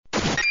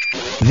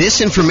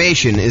This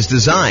information is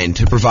designed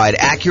to provide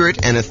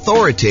accurate and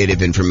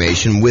authoritative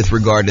information with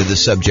regard to the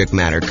subject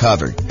matter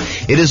covered.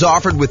 It is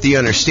offered with the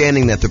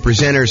understanding that the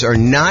presenters are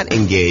not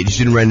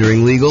engaged in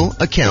rendering legal,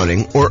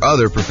 accounting, or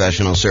other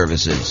professional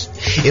services.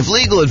 If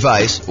legal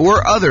advice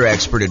or other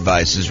expert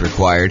advice is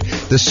required,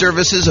 the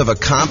services of a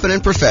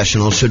competent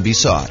professional should be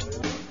sought.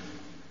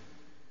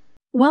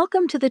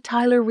 Welcome to the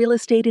Tyler Real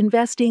Estate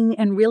Investing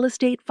and Real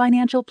Estate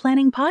Financial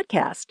Planning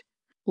Podcast.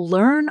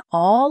 Learn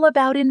all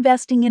about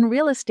investing in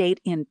real estate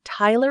in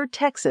Tyler,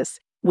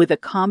 Texas, with a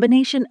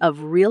combination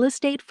of real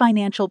estate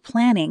financial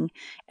planning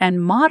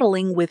and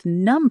modeling with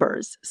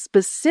numbers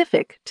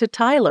specific to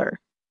Tyler,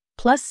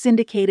 plus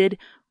syndicated,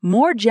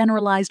 more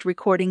generalized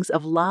recordings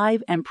of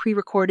live and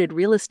pre-recorded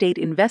real estate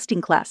investing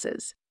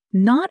classes,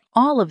 not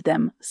all of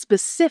them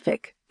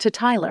specific to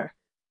Tyler.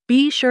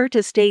 Be sure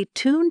to stay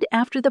tuned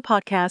after the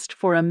podcast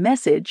for a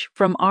message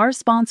from our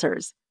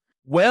sponsors.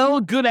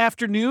 Well, good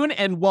afternoon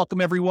and welcome,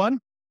 everyone.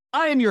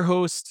 I am your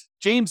host,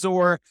 James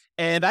Orr,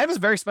 and I have a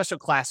very special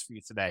class for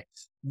you today.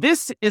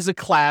 This is a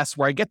class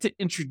where I get to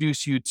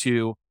introduce you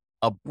to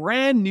a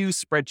brand new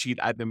spreadsheet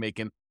I've been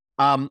making.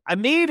 I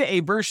made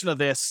a version of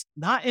this,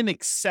 not in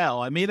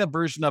Excel. I made a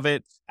version of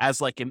it as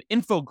like an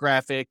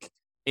infographic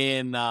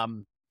in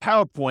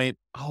PowerPoint,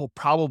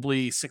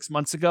 probably 6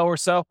 months ago or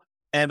so.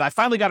 And I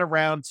finally got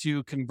around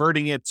to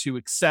converting it to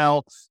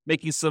Excel,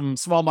 making some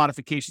small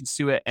modifications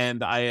to it,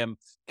 and I am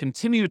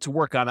continuing to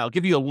work on it. I'll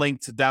give you a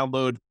link to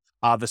download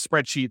the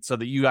spreadsheet so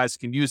that you guys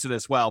can use it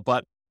as well.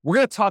 But we're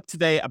going to talk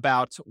today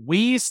about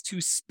ways to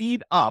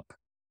speed up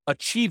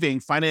achieving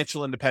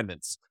financial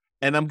independence.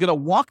 And I'm going to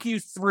walk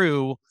you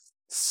through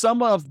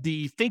some of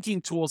the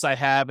thinking tools I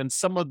have and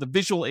some of the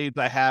visual aids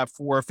I have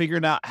for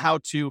figuring out how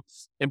to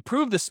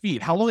improve the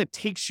speed, how long it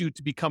takes you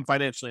to become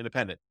financially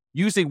independent,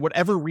 using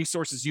whatever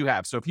resources you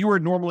have. So if you were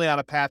normally on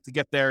a path to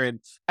get there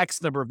in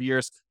X number of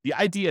years, the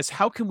idea is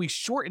how can we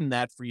shorten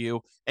that for you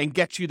and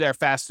get you there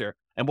faster?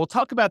 And we'll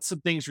talk about some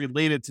things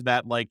related to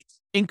that, like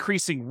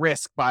increasing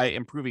risk by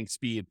improving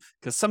speed,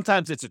 because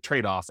sometimes it's a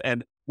trade-off.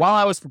 And while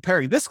I was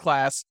preparing this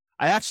class,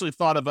 I actually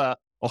thought of a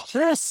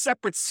whole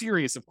separate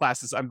series of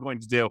classes I'm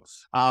going to do.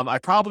 I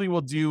probably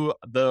will do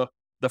the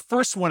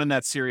first one in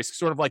that series,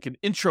 sort of like an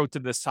intro to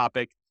this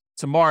topic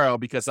tomorrow,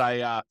 because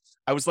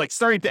I was like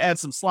starting to add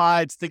some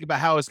slides, think about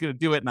how I was going to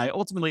do it. And I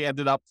ultimately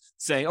ended up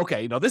saying,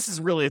 okay, this is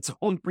really its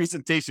own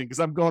presentation because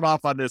I'm going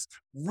off on this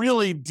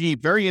really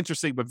deep, very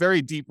interesting, but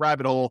very deep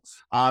rabbit hole.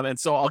 And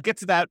so I'll get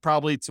to that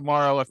probably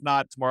tomorrow. If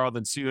not tomorrow,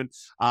 then soon.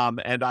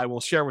 And I will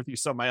share with you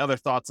some of my other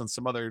thoughts on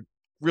some other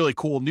really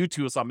cool new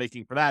tools I'm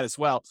making for that as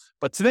well.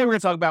 But today we're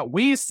going to talk about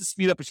ways to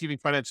speed up achieving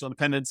financial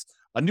independence,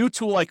 a new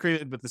tool I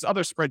created with this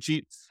other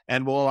spreadsheet,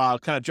 and we'll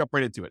kind of jump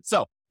right into it.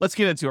 So let's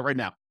get into it right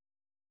now.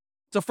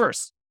 So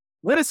first,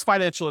 what is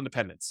financial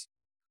independence?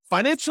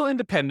 Financial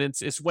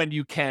independence is when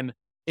you can,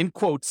 in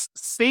quotes,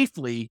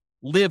 safely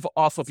live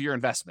off of your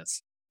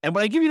investments. And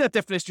when I give you that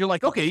definition, you're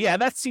like, okay, yeah,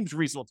 that seems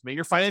reasonable to me.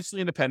 You're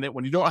financially independent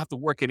when you don't have to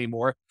work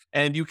anymore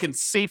and you can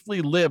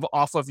safely live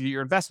off of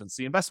your investments,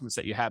 the investments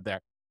that you have there.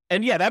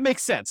 And yeah, that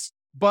makes sense,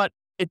 but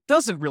it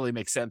doesn't really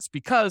make sense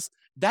because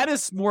that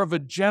is more of a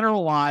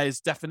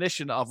generalized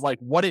definition of like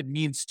what it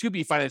means to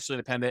be financially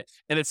independent.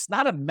 And it's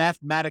not a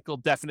mathematical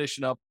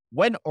definition of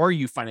when are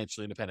you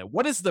financially independent?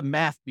 What is the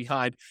math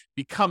behind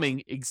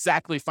becoming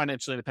exactly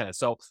financially independent?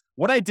 So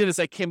what I did is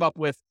I came up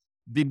with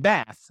the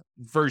math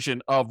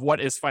version of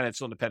what is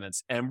financial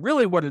independence. And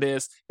really what it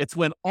is, it's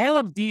when all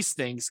of these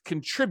things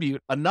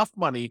contribute enough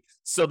money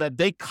so that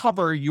they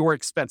cover your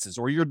expenses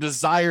or your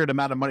desired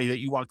amount of money that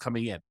you want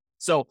coming in.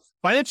 So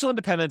financial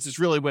independence is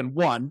really when,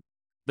 one,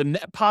 the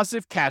net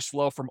positive cash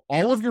flow from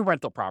all of your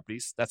rental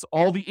properties, that's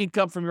all the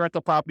income from your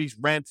rental properties,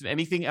 rent, and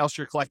anything else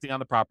you're collecting on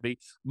the property,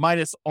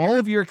 minus all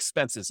of your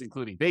expenses,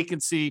 including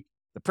vacancy,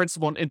 the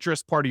principal and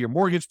interest part of your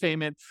mortgage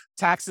payment,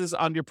 taxes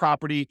on your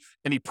property,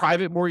 any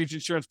private mortgage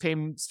insurance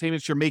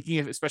payments you're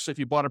making, especially if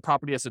you bought a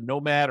property as a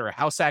nomad or a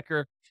house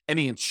hacker,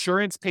 any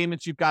insurance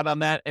payments you've got on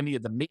that, any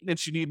of the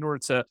maintenance you need in order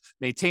to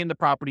maintain the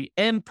property,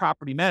 and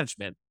property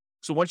management.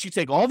 So once you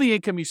take all the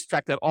income, you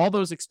subtract out all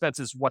those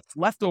expenses, what's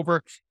left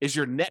over is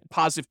your net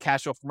positive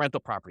cash flow from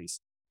rental properties.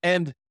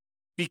 And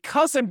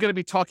because I'm going to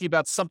be talking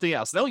about something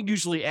else, I don't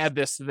usually add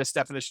this to this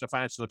definition of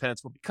financial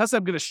independence, but because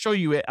I'm going to show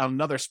you it on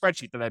another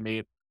spreadsheet that I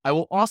made, I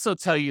will also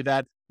tell you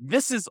that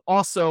this is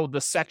also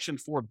the section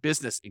for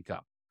business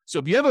income. So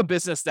if you have a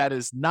business that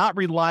is not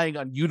relying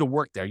on you to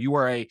work there, you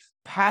are a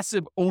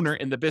passive owner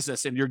in the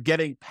business and you're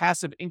getting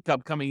passive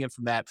income coming in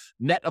from that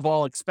net of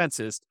all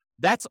expenses,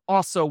 that's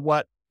also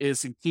what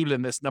is included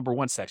in this number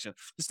one section.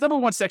 This number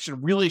one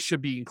section really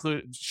should be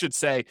included, should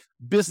say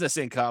business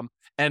income,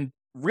 and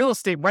real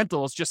estate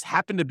rentals just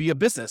happen to be a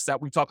business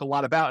that we talk a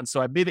lot about. And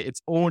so I made it its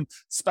own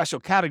special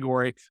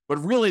category, but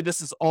really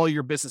this is all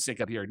your business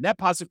income here. Net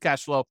positive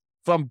cash flow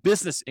from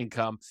business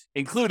income,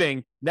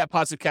 including net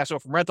positive cash flow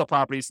from rental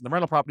properties. And the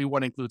rental property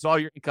one includes all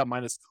your income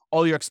minus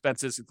all your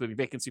expenses, including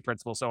vacancy,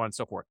 principal, so on and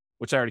so forth,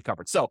 which I already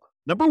covered. So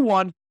number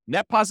one,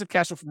 net positive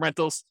cash flow from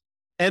rentals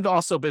and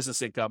also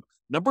business income.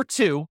 Number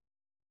two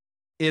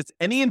is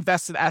any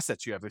invested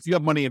assets you have. If you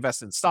have money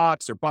invested in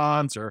stocks or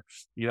bonds or,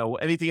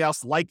 anything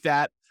else like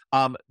that,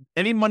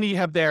 any money you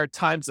have there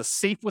times a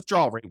safe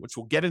withdrawal rate, which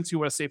we'll get into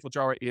what a safe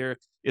withdrawal rate here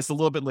is a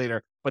little bit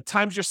later, but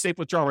times your safe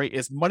withdrawal rate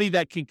is money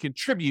that can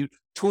contribute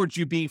towards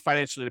you being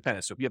financially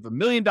independent. So if you have $1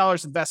 million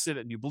invested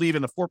and you believe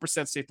in the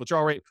 4% safe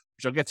withdrawal rate,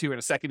 which I'll get to in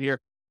a second here,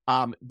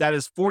 that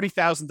is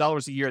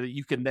 $40,000 a year that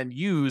you can then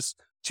use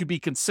to be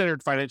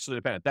considered financially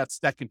independent.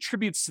 That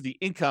contributes to the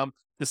income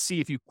to see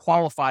if you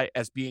qualify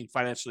as being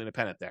financially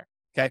independent there.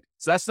 Okay.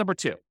 So that's number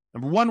two.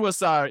 Number one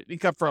was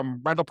income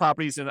from rental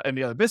properties and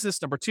the other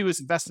business. Number two is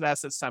invested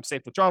assets times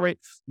safe withdrawal rate.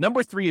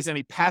 Number three is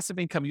any passive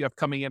income you have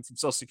coming in from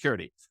Social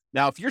Security.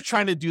 Now, if you're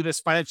trying to do this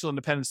financial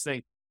independence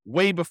thing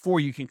way before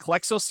you can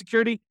collect Social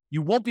Security,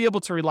 you won't be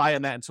able to rely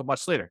on that until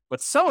much later.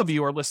 But some of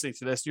you are listening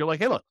to this, and you're like,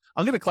 hey, look,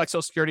 I'm going to collect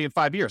Social Security in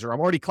 5 years, or I'm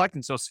already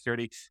collecting Social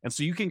Security. And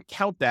so you can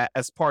count that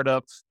as part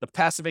of the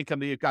passive income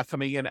that you've got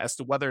coming in as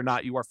to whether or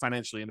not you are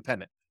financially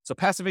independent. So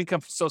passive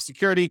income from Social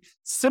Security.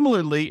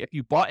 Similarly, if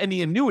you bought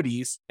any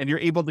annuities and you're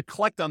able to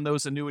collect on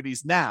those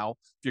annuities now,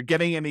 if you're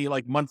getting any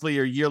like monthly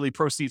or yearly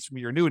proceeds from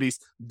your annuities,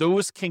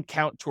 those can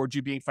count towards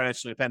you being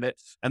financially independent.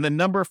 And then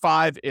number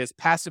five is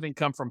passive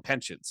income from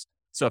pensions.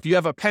 So if you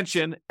have a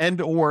pension and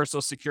or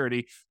Social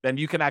Security, then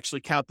you can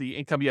actually count the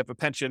income you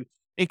have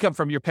income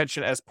from your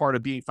pension as part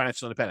of being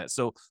financially independent.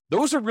 So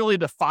those are really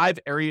the 5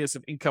 areas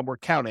of income we're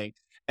counting.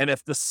 And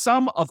if the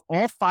sum of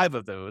all 5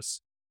 of those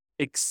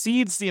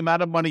exceeds the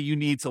amount of money you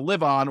need to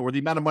live on, or the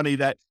amount of money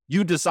that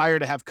you desire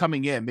to have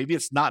coming in, maybe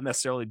it's not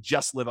necessarily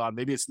just live on,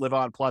 maybe it's live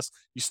on plus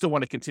you still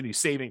want to continue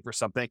saving for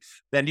something,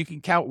 then you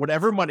can count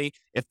whatever money.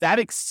 If that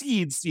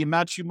exceeds the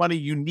amount of money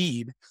you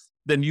need,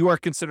 then you are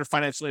considered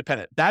financially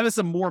independent. That is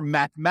a more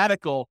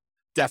mathematical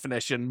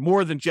definition,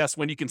 more than just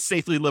when you can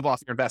safely live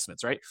off your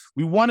investments, right?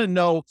 We want to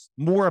know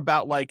more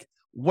about like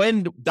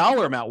when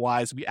dollar amount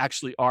wise, we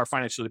actually are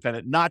financially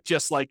independent, not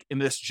just like in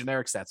this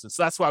generic sense. And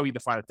so that's why we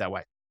define it that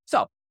way.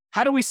 So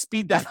how do we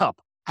speed that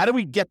up? How do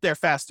we get there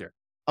faster?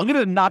 I'm going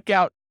to knock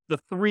out the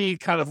 3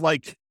 kind of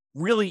like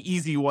really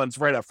easy ones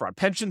right up front: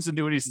 pensions,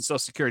 annuities, and Social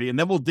Security. And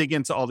then we'll dig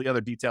into all the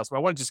other details, but I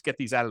want to just get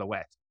these out of the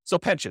way. So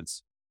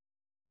pensions.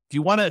 If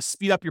you want to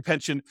speed up your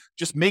pension,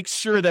 just make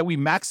sure that we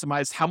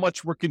maximize how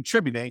much we're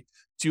contributing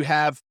to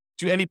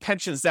any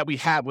pensions that we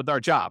have with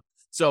our job.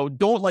 So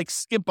don't like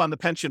skimp on the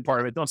pension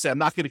part of it. Don't say, I'm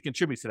not going to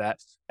contribute to that.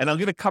 And I'm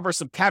going to cover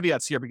some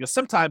caveats here, because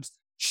sometimes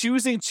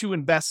choosing to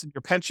invest in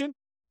your pension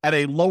at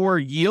a lower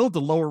yield,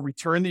 the lower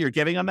return that you're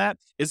getting on that,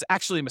 is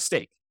actually a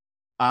mistake.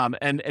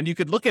 And you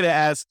could look at it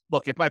as,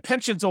 look, if my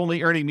pension's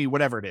only earning me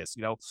whatever it is,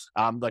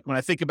 like when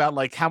I think about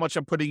like how much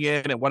I'm putting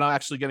in and when I'm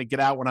actually going to get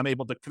out when I'm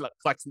able to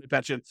collect the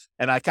pension,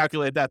 and I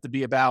calculate that to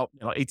be about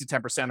 8 to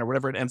 10% or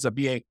whatever it ends up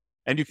being,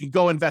 and you can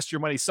go invest your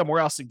money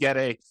somewhere else and get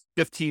a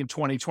 15,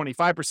 20,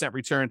 25%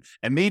 return,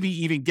 and maybe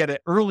even get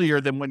it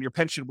earlier than when your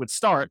pension would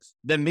start,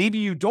 then maybe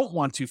you don't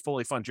want to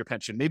fully fund your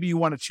pension. Maybe you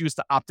want to choose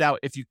to opt out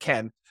if you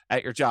can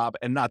at your job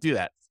and not do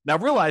that. Now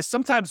realize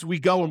sometimes we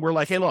go and we're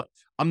like, hey, look,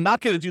 I'm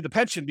not going to do the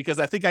pension because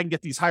I think I can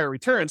get these higher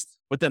returns,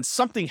 but then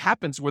something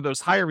happens where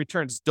those higher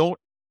returns don't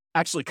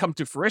actually come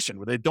to fruition,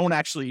 where they don't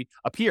actually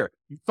appear.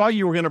 You thought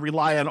you were going to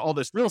rely on all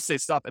this real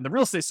estate stuff, and the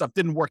real estate stuff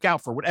didn't work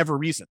out for whatever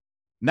reason.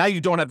 Now you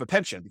don't have a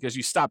pension because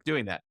you stopped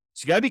doing that.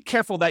 So you got to be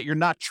careful that you're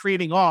not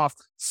trading off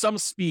some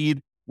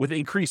speed with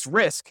increased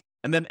risk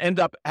and then end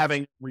up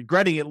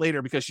regretting it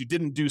later because you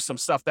didn't do some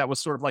stuff that was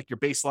sort of like your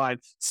baseline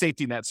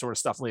safety net sort of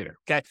stuff later.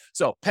 Okay.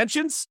 So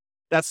pensions,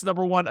 that's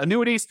number one.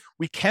 Annuities,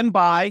 we can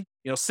buy,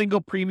 single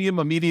premium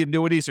immediate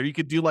annuities, or you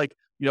could do like,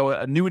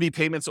 annuity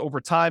payments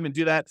over time and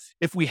do that.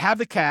 If we have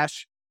the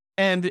cash,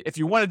 and if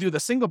you want to do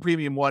the single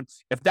premium one,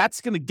 if that's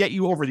going to get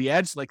you over the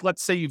edge, like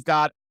let's say you've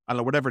got, I don't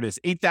know, whatever it is,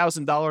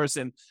 $8,000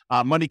 in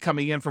money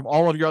coming in from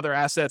all of your other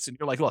assets. And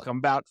you're like, look, I'm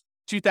about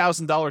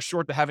 $2,000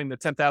 short to having the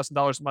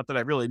 $10,000 a month that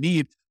I really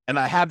need. And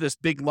I have this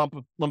big lump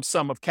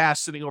sum of cash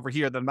sitting over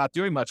here that I'm not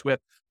doing much with.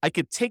 I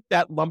could take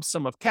that lump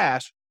sum of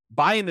cash,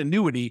 buy an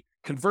annuity,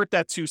 convert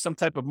that to some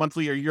type of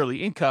monthly or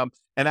yearly income,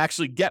 and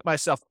actually get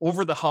myself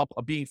over the hump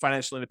of being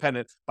financially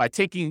independent by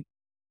taking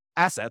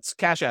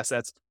cash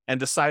assets, and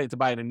deciding to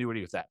buy an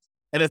annuity with that.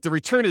 And if the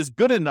return is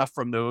good enough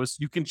from those,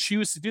 you can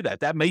choose to do that.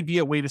 That may be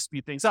a way to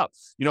speed things up.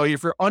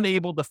 If you're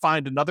unable to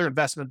find another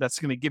investment that's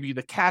going to give you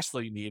the cash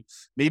flow you need,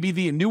 maybe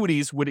the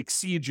annuities would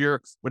exceed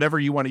your whatever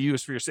you want to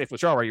use for your safe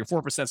withdrawal rate, your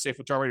 4% safe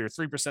withdrawal rate, or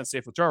 3%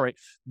 safe withdrawal rate.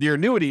 The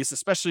annuities,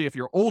 especially if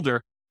you're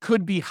older,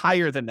 could be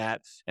higher than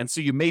that. And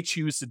so you may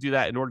choose to do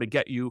that in order to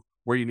get you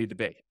where you need to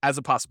be as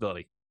a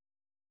possibility.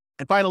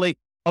 And finally,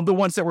 of the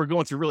ones that we're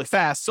going through really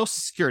fast, Social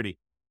Security.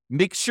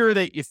 Make sure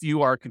that if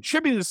you are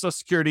contributing to Social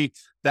Security,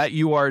 that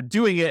you are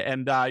doing it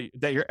and that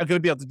you're going to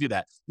be able to do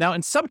that. Now,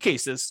 in some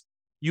cases,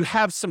 you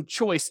have some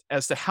choice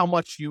as to how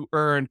much you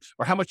earn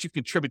or how much you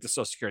contribute to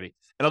Social Security.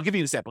 And I'll give you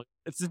an example.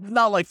 It's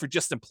not like for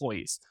just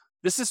employees.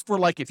 This is for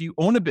like if you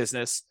own a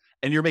business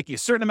and you're making a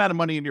certain amount of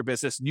money in your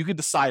business, and you can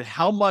decide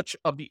how much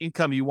of the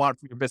income you want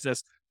from your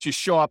business to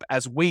show up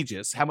as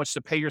wages, how much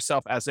to pay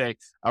yourself as a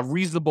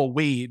reasonable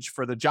wage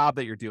for the job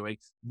that you're doing,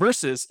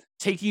 versus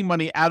taking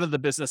money out of the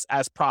business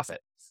as profit.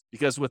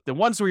 Because with the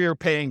ones where you're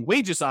paying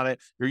wages on it,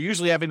 you're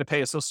usually having to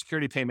pay a Social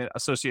Security payment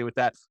associated with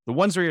that. The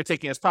ones where you're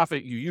taking as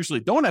profit, you usually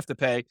don't have to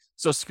pay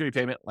Social Security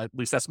payment. At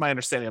least that's my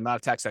understanding. I'm not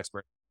a tax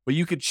expert. But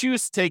you could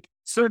choose to take a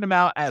certain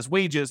amount as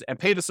wages and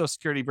pay the Social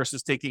Security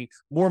versus taking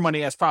more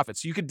money as profit.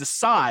 So you could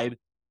decide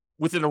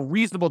within a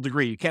reasonable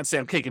degree. You can't say,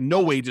 I'm taking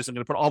no wages, I'm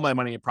going to put all my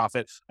money in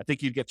profit. I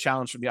think you'd get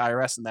challenged from the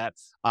IRS in that.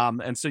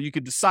 And so you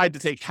could decide to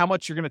take how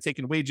much you're going to take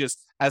in wages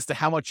as to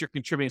how much you're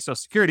contributing to Social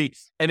Security.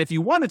 And if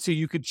you wanted to,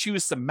 you could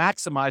choose to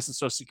maximize the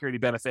Social Security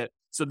benefit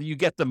so that you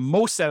get the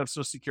most out of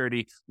Social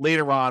Security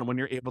later on when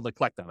you're able to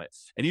collect on it.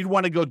 And you'd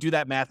want to go do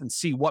that math and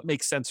see what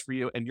makes sense for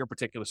you in your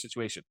particular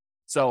situation.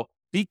 So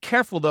be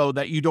careful, though,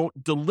 that you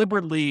don't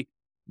deliberately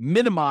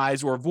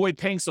minimize or avoid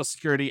paying Social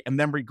Security and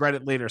then regret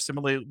it later.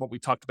 Similarly, what we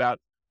talked about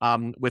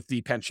with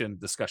the pension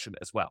discussion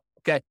as well.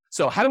 Okay.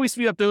 So how do we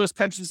speed up those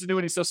pensions,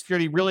 annuities, Social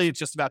Security? Really, it's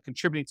just about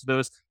contributing to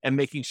those and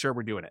making sure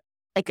we're doing it.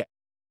 Okay.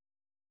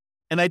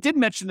 And I did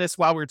mention this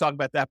while we were talking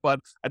about that, but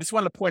I just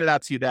wanted to point it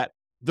out to you that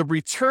the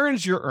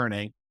returns you're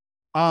earning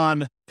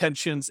on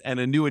pensions and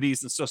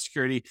annuities and Social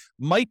Security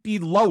might be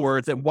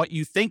lower than what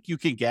you think you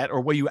can get or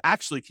what you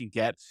actually can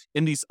get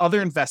in these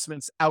other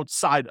investments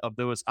outside of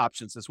those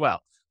options as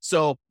well.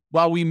 So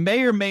while we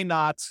may or may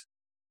not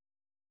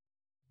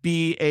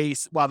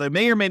while there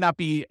may or may not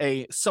be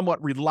a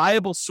somewhat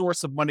reliable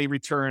source of money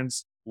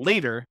returns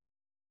later,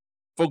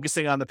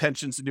 focusing on the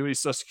pensions, annuities,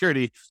 Social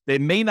Security, they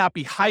may not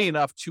be high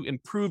enough to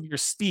improve your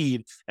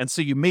speed. And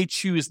so you may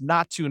choose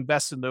not to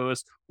invest in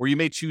those, or you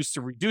may choose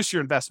to reduce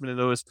your investment in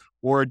those,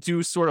 or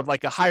do sort of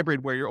like a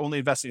hybrid where you're only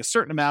investing a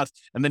certain amount,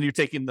 and then you're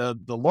taking the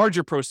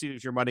larger proceeds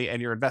of your money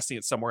and you're investing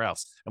it somewhere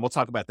else. And we'll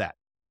talk about that.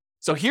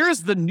 So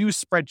here's the new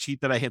spreadsheet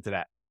that I hinted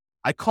at.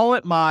 I call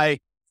it my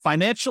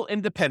financial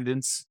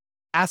independence,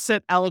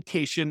 asset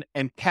allocation,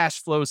 and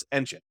cash flows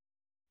engine.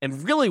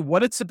 And really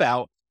what it's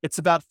about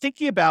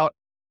thinking about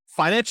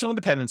financial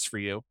independence for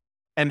you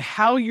and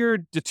how you're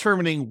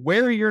determining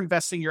where you're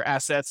investing your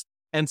assets,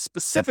 and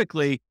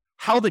specifically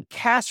how the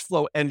cash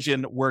flow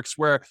engine works,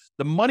 where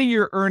the money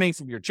you're earning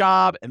from your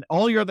job and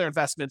all your other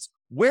investments,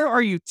 where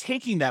are you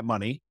taking that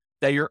money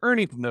that you're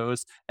earning from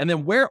those? And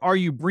then where are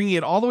you bringing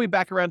it all the way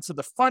back around to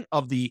the front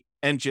of the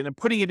engine and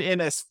putting it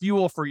in as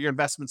fuel for your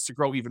investments to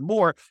grow even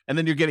more? And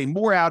then you're getting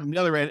more out on the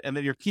other end, and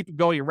then you're keeping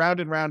going around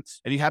and around,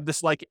 and you have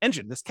this like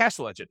engine, this cash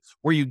flow engine,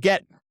 where you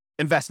get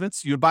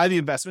investments, you buy the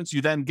investments,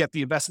 you then get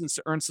the investments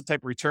to earn some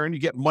type of return, you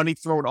get money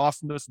thrown off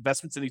from those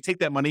investments, and you take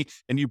that money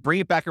and you bring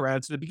it back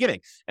around to the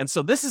beginning. And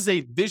so this is a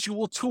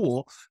visual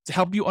tool to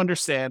help you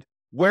understand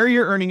where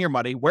you're earning your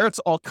money, where it's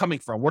all coming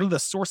from, what are the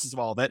sources of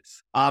all of it,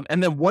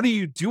 and then what are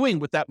you doing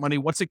with that money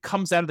once it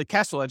comes out of the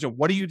cash flow engine?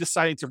 What are you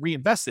deciding to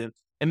reinvest in?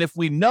 And if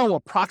we know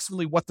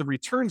approximately what the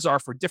returns are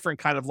for different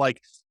kind of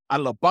like, I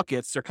don't know,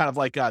 buckets, they're kind of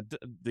like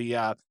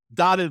the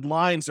dotted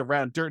lines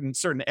around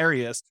certain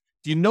areas.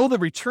 Do you know the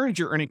returns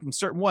you're earning from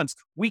certain ones?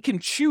 We can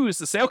choose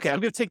to say, okay,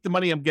 I'm going to take the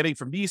money I'm getting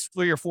from these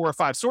 3 or 4 or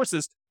 5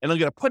 sources, and I'm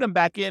going to put them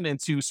back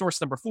into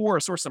source number 4 or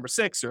source number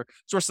 6 or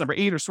source number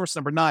 8 or source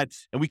number 9.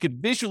 And we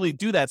could visually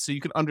do that so you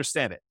can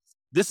understand it.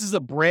 This is a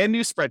brand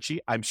new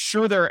spreadsheet. I'm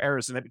sure there are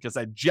errors in it because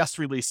I just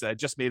released it. I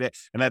just made it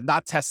and I've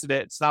not tested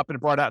it. It's not been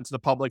brought out into the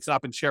public. It's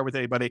not been shared with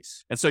anybody.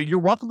 And so you're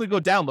welcome to go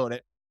download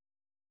it,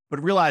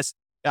 but realize,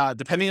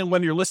 depending on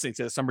when you're listening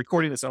to this, I'm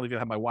recording this. I don't even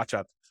have my watch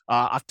up.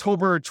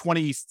 October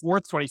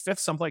 24th, 25th,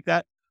 something like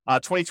that,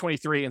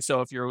 2023. And so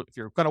if you're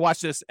going to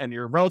watch this and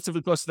you're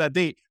relatively close to that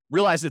date,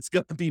 realize it's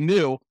going to be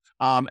new.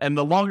 And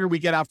the longer we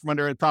get out from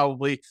under it,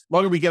 probably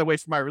longer we get away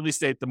from my release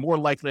date, the more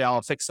likely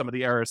I'll fix some of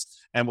the errors,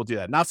 and we'll do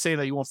that. Not saying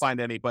that you won't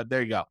find any, but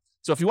there you go.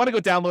 So if you want to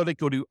go download it,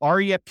 go to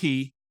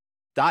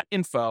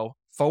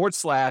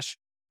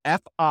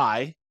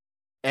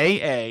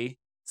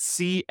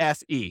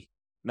refp.info/FIAACFE.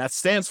 And that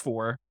stands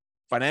for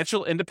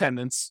Financial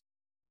Independence,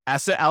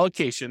 Asset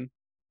Allocation,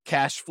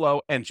 Cash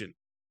Flow Engine.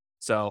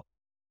 So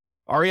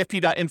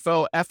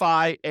refp.info,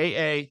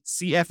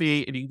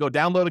 FIAACFE, and you can go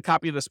download a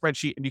copy of the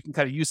spreadsheet and you can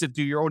kind of use it,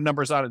 do your own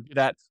numbers on it, and do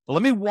that. But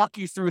let me walk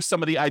you through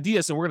some of the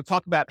ideas, and we're going to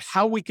talk about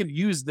how we can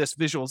use this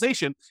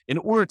visualization in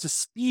order to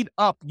speed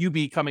up you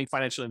becoming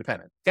financially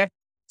independent. Okay.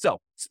 So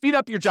speed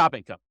up your job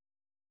income.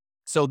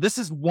 So this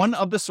is one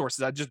of the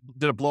sources. I just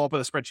did a blow up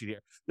of the spreadsheet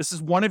here. This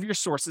is one of your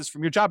sources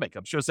from your job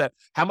income. Shows that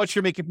how much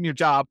you're making from your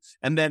job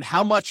and then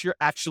how much you're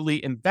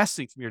actually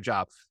investing from your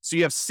job. So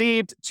you have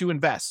saved to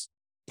invest.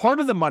 Part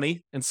of the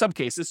money, in some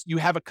cases, you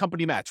have a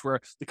company match where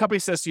the company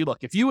says to you,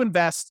 look, if you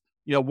invest,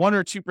 1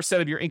 or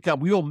 2% of your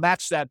income, we will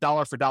match that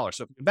dollar for dollar.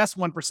 So if you invest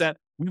 1%,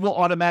 we will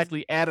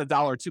automatically add add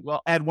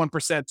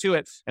 1% to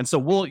it. And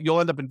so you'll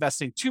end up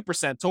investing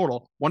 2%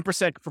 total,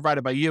 1%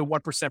 provided by you,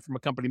 1% from a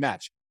company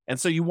match. And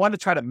so you want to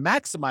try to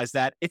maximize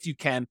that if you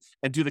can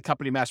and do the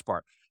company match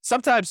part.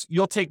 Sometimes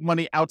you'll take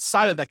money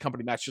outside of that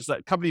company match. Just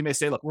that company may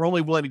say, look, we're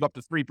only willing to go up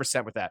to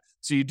 3% with that.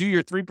 So you do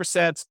your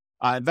 3%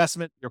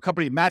 investment, your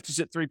company matches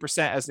it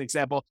 3% as an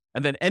example.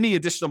 And then any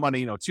additional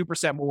money,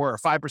 2% more or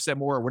 5%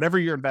 more or whatever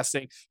you're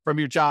investing from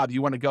your job,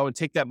 you want to go and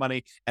take that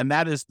money. And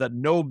that is the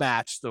no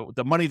match,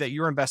 the money that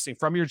you're investing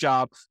from your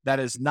job that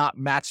is not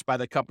matched by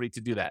the company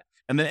to do that.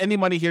 And then any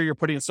money here you're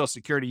putting in Social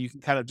Security, you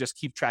can kind of just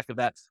keep track of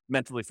that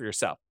mentally for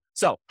yourself.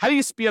 So how do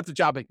you speed up the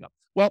job income?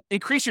 Well,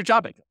 increase your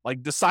job income.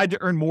 Like decide to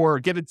earn more, or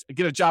get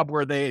a job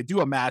where they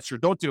do a match or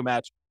don't do a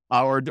match,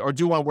 or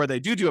do one where they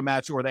do a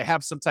match, or they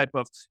have some type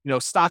of,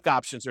 stock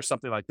options or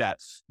something like that.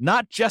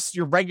 Not just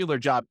your regular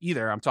job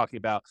either. I'm talking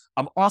about.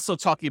 I'm also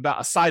talking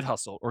about a side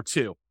hustle or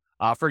two.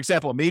 For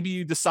example, maybe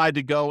you decide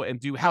to go and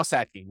do house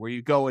hacking, where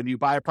you go and you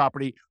buy a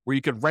property where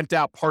you could rent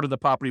out part of the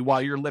property while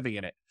you're living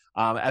in it.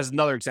 As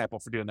another example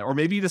for doing that. Or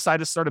maybe you decide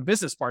to start a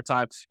business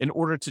part-time in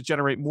order to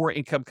generate more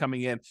income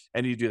coming in,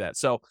 and you do that.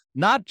 So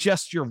not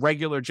just your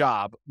regular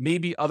job,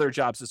 maybe other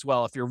jobs as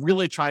well. If you're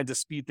really trying to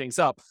speed things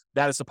up,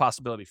 that is a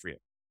possibility for you.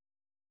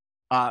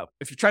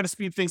 If you're trying to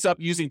speed things up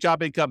using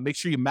job income, make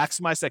sure you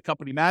maximize that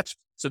company match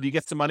so that you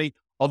get some money.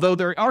 Although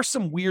there are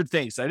some weird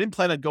things. I didn't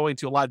plan on going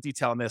into a lot of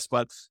detail on this,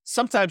 but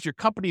sometimes your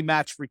company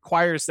match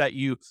requires that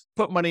you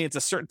put money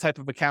into certain type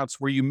of accounts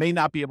where you may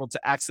not be able to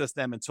access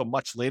them until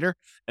much later.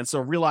 And so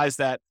realize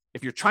that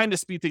if you're trying to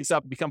speed things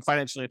up and become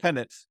financially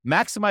independent,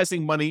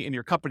 maximizing money in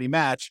your company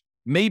match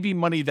may be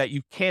money that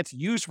you can't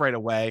use right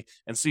away.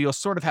 And so you'll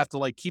sort of have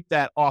to keep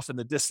that off in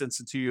the distance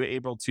until you're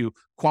able to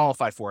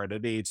qualify for it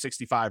at age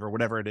 65 or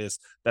whatever it is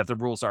that the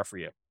rules are for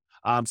you.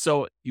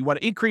 So you want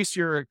to increase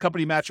your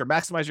company match or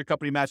maximize your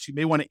company match. You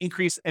may want to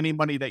increase any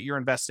money that you're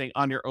investing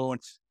on your own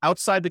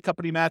outside the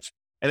company match.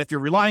 And if you're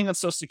relying on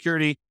Social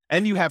Security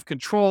and you have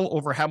control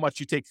over how much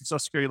you take from Social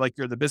Security, like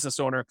you're the business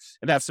owner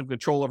and have some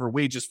control over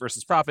wages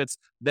versus profits,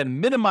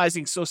 then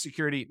minimizing Social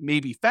Security may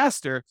be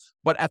faster,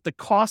 but at the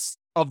cost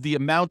of the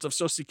amount of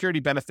Social Security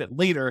benefit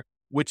later,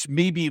 which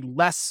may be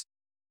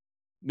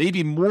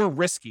more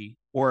risky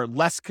or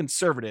less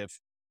conservative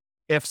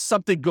if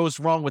something goes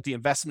wrong with the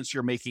investments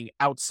you're making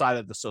outside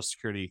of the Social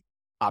Security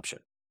option.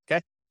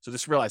 Okay. So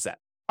just realize that.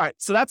 All right.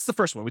 So that's the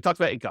first one. We talked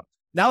about income.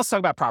 Now let's talk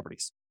about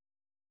properties.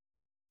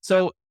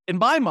 So in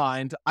my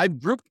mind,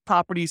 I've grouped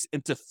properties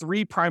into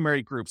three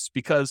primary groups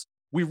because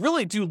we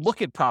really do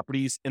look at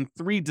properties in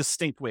three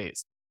distinct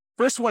ways.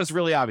 First one is a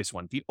really obvious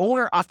one, the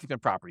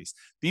owner-occupant properties.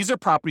 These are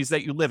properties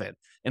that you live in.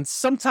 And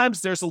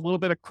sometimes there's a little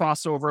bit of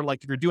crossover,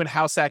 like if you're doing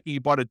house hacking,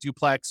 you bought a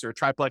duplex or a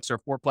triplex or a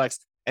fourplex,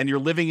 and you're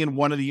living in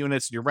one of the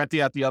units and you're renting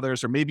out the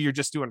others, or maybe you're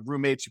just doing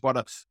roommates. You bought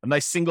a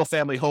nice single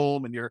family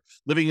home and you're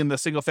living in the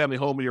single family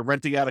home and you're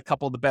renting out a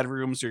couple of the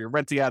bedrooms, or you're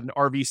renting out an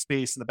RV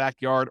space in the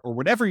backyard, or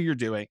whatever you're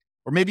doing.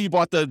 Or maybe you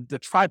bought the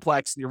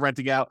triplex and you're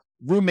renting out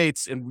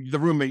roommates in the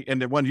roommate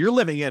and the one you're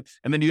living in.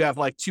 And then you have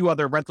two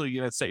other rental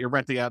units that you're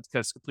renting out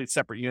because complete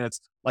separate units.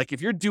 If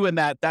you're doing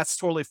that, that's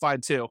totally fine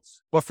too.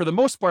 But for the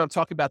most part, I'm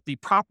talking about the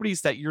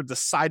properties that you're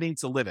deciding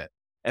to live in.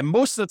 And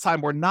most of the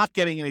time, we're not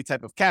getting any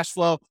type of cash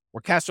flow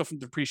or cash flow from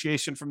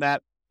depreciation from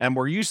that. And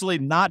we're usually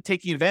not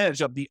taking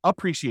advantage of the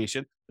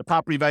appreciation, the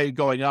property value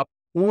going up,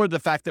 or the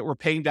fact that we're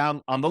paying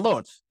down on the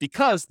loan,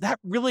 because that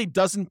really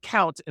doesn't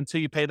count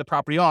until you pay the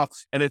property off,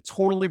 and it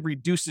totally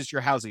reduces your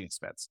housing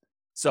expense.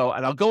 So,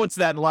 and I'll go into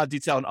that in a lot of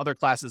detail in other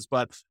classes,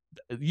 but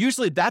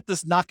usually that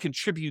does not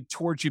contribute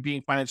towards you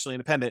being financially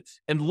independent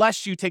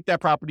unless you take that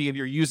property and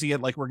you're using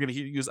it, like we're going to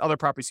use other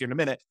properties here in a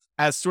minute,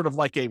 as sort of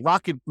like a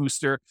rocket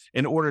booster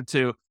in order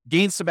to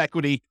gain some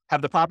equity,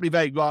 have the property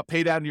value go up,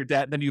 pay down your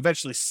debt, and then you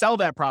eventually sell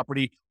that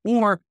property,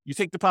 or you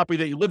take the property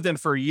that you lived in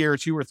for a year or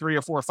two or three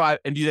or four or five,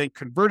 and you then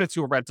convert it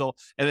to a rental.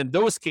 And in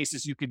those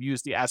cases, you could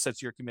use the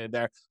assets you're committed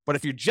there. But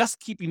if you're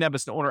just keeping them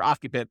as an owner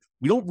occupant,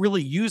 we don't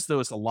really use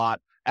those a lot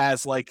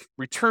as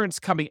returns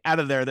coming out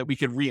of there that we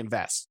could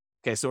reinvest.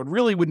 Okay, so it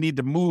really would need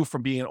to move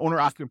from being an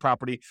owner-occupant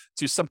property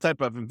to some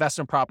type of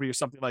investment property or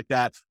something like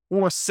that,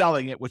 or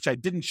selling it, which I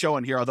didn't show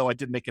in here, although I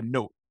did make a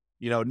note.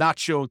 Not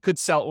shown, could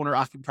sell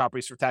owner-occupant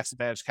properties for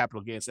tax-advantaged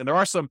capital gains. And there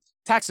are some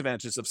tax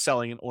advantages of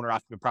selling an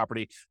owner-occupant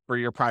property for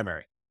your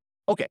primary.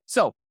 Okay,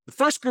 so the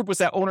first group was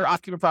that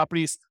owner-occupant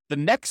properties. The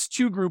next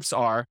two groups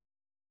are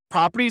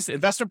properties,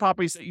 investment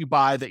properties that you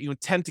buy that you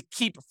intend to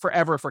keep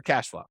forever for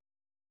cash flow.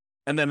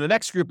 And then the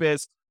next group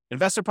is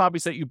investment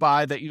properties that you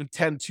buy that you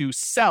intend to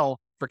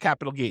sell for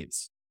capital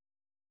gains.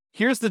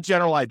 Here's the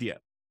general idea.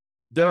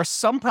 There are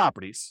some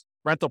properties,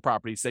 rental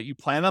properties, that you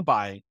plan on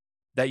buying,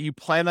 that you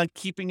plan on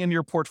keeping in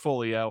your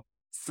portfolio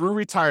through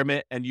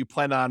retirement, and you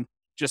plan on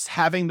just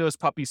having those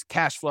puppies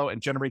cash flow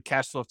and generate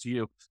cash flow to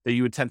you that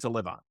you intend to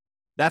live on.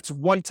 That's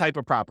one type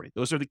of property.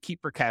 Those are the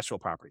keep for cash flow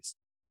properties.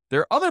 There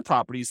are other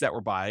properties that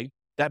we're buying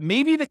that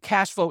maybe the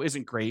cash flow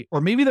isn't great,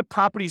 or maybe the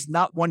property is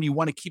not one you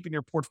want to keep in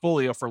your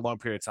portfolio for a long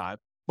period of time,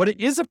 but it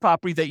is a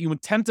property that you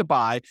intend to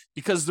buy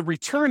because the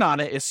return on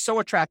it is so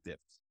attractive.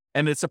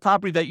 And it's a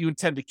property that you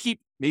intend to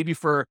keep maybe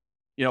for,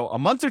 a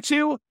month or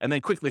two and then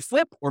quickly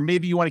flip, or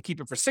maybe you want to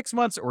keep it for 6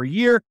 months or a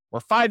year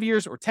or 5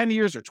 years or 10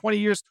 years or 20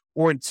 years,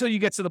 or until you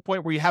get to the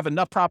point where you have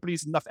enough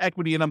properties, enough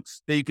equity in them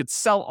that you could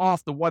sell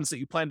off the ones that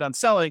you planned on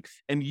selling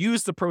and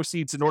use the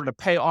proceeds in order to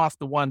pay off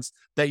the ones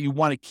that you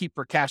want to keep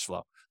for cash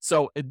flow.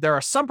 So there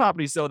are some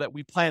properties, though, that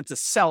we plan to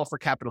sell for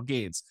capital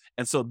gains.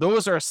 And so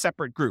those are a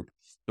separate group.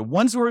 The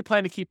ones where we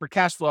plan to keep for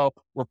cash flow,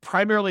 we're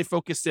primarily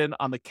focused in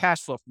on the cash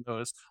flow from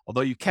those,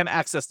 although you can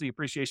access the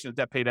appreciation of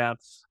debt pay down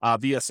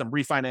via some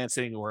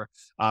refinancing or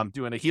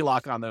doing a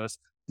HELOC on those.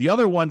 The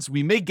other ones,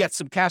 we may get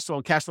some cash flow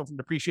and cash flow from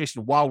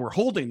depreciation while we're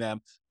holding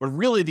them, but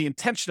really the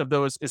intention of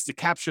those is to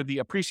capture the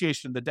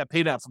appreciation, the debt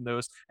pay down from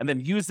those, and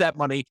then use that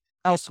money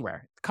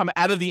elsewhere, come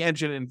out of the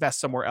engine and invest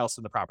somewhere else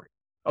in the property.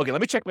 Okay,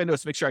 let me check my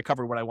notes to make sure I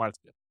covered what I wanted to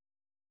do.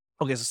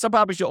 Okay, so some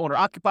properties you'll own or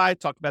occupy,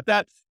 talked about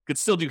that. You could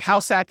still do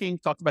house hacking,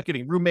 talked about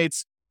getting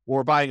roommates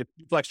or buying a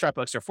duplex,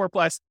 triplex, or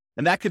fourplex.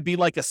 And that could be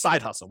like a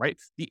side hustle, right?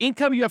 The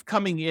income you have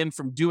coming in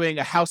from doing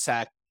a house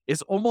hack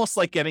is almost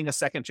like getting a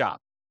second job,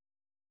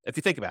 if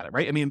you think about it,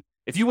 right? I mean,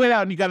 if you went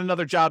out and you got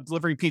another job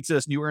delivering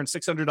pizzas and you earn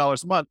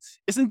 $600 a month,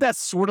 isn't that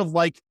sort of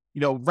like,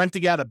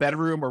 renting out a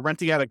bedroom or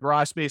renting out a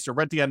garage space or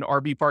renting out an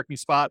RV parking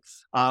spot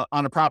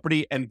on a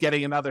property and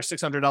getting another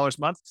 $600 a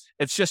month?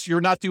 It's just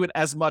you're not doing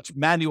as much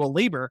manual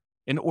labor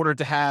in order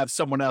to have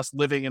someone else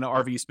living in an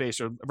RV space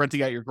or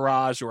renting out your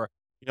garage or,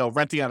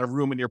 renting out a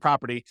room in your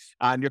property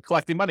and you're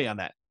collecting money on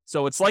that.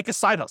 So it's like a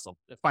side hustle.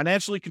 It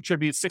financially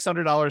contributes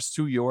 $600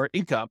 to your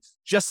income,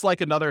 just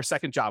like another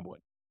second job would.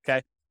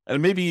 Okay.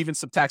 And maybe even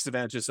some tax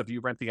advantages of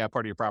you renting out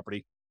part of your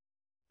property,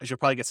 as you'll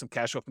probably get some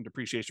cash flow from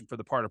depreciation for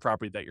the part of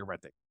property that you're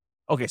renting.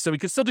 Okay. So we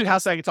can still do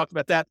house hacking, talked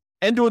about that,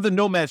 and or the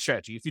nomad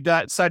strategy. If you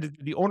decide to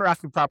do the owner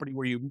occupant property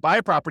where you buy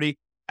a property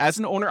as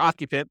an owner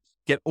occupant,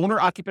 get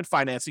owner-occupant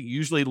financing,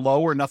 usually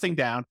low or nothing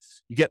down.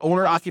 You get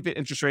owner-occupant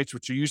interest rates,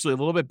 which are usually a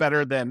little bit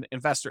better than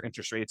investor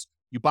interest rates.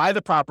 You buy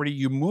the property,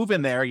 you move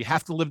in there. You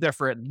have to live there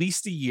for at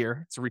least a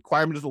year. It's a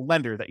requirement of the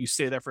lender that you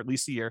stay there for at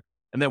least a year.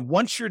 And then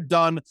once you're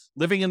done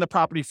living in the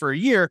property for a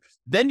year,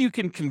 then you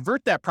can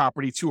convert that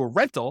property to a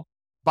rental,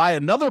 buy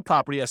another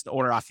property as the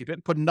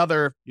owner-occupant, put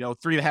another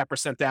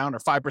 3.5% down or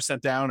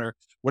 5% down or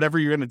whatever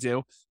you're going to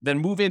do, then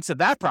move into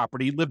that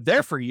property, live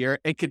there for a year,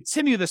 and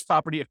continue this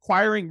property,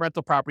 acquiring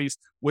rental properties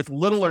with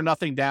little or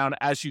nothing down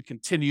as you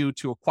continue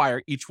to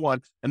acquire each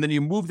one. And then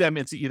you move them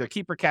into either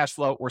keeper cash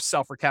flow or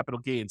sell for capital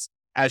gains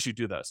as you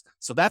do those.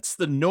 So that's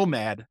the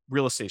nomad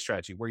real estate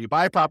strategy, where you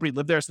buy a property,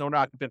 live there as an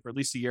owner-occupant for at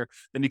least a year,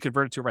 then you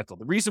convert it to a rental.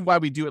 The reason why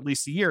we do at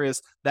least a year is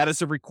that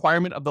is a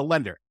requirement of the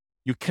lender.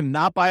 You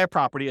cannot buy a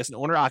property as an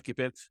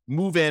owner-occupant,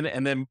 move in,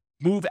 and then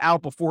move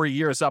out before a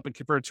year is up and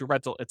convert it to a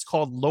rental. It's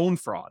called loan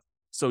fraud.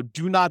 So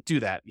do not do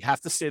that. You have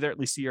to stay there at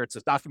least a year. It's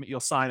a document you'll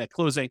sign at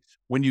closing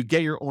when you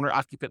get your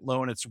owner-occupant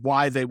loan. It's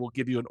why they will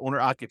give you an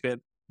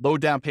owner-occupant low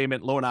down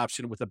payment loan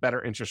option with a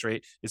better interest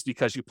rate, is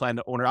because you plan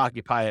to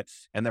owner-occupy it,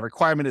 and the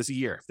requirement is a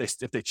year.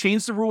 If they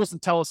change the rules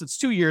and tell us it's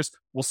 2 years,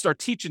 we'll start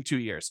teaching 2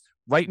 years.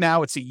 Right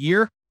now, it's a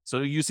year,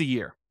 so use a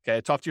year. Okay,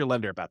 talk to your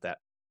lender about that.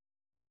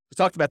 We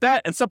talked about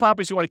that. And some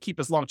properties you want to keep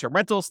as long-term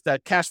rentals.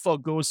 That cash flow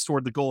goes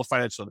toward the goal of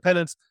financial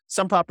independence.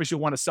 Some properties you'll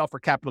want to sell for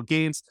capital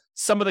gains.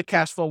 Some of the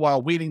cash flow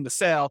while waiting the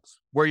sale,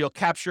 where you'll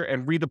capture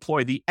and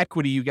redeploy the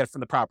equity you get from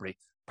the property.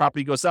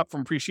 Property goes up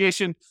from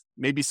appreciation,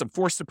 maybe some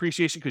forced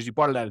appreciation because you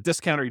bought it at a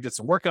discount or you did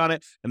some work on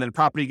it, and then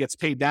property gets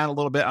paid down a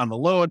little bit on the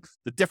loan.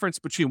 The difference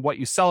between what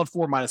you sell it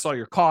for minus all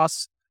your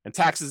costs and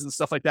taxes and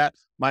stuff like that,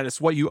 minus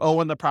what you owe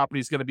on the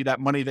property, is going to be that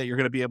money that you're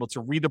going to be able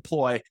to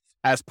redeploy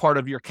as part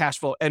of your cash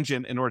flow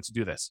engine in order to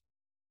do this.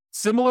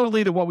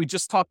 Similarly to what we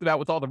just talked about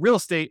with all the real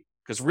estate,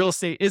 because real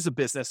estate is a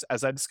business,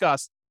 as I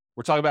discussed,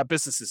 we're talking about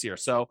businesses here.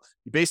 So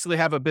you basically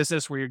have a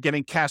business where you're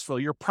getting cash flow,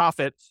 your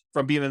profit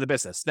from being in the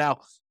business. Now,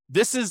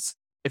 this is,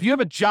 if you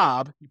have a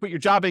job, you put your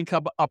job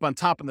income up on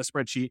top in the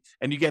spreadsheet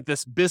and you get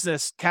this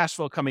business cash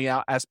flow coming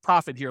out as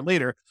profit here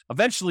later.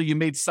 Eventually, you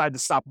may decide to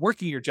stop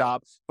working your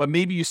job, but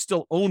maybe you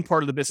still own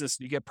part of the business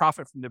and you get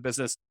profit from the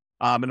business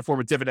in the form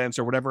of dividends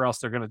or whatever else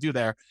they're going to do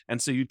there.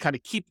 And so you kind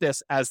of keep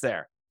this as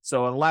there.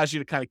 So it allows you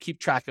to kind of keep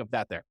track of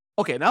that there.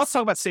 Okay, now let's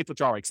talk about safe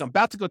withdrawal rate, because I'm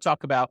about to go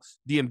talk about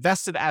the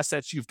invested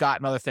assets you've got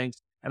and other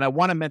things. And I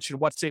want to mention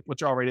what safe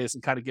withdrawal rate is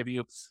and kind of give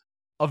you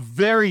a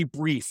very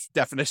brief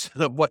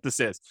definition of what this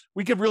is.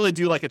 We could really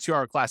do like a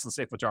 2-hour class on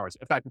safe withdrawal rates.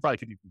 In fact, we probably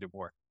could even do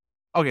more.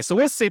 Okay, so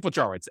where's safe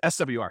withdrawal rates?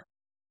 SWR.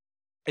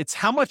 It's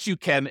how much you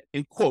can,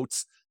 in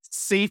quotes,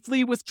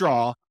 safely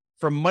withdraw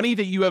from money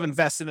that you have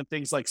invested in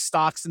things like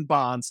stocks and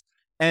bonds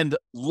and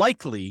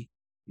likely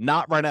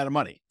not run out of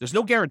money. There's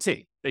no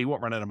guarantee that you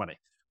won't run out of money,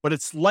 but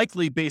it's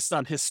likely based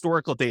on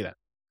historical data.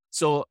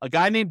 So a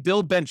guy named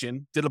Bill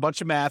Bengen did a bunch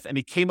of math and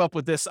he came up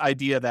with this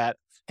idea that,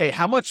 hey,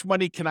 how much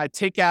money can I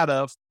take out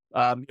of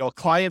a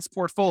client's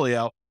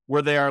portfolio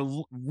where they are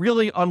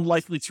really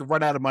unlikely to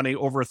run out of money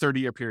over a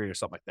 30-year period or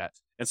something like that.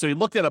 And so he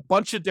looked at a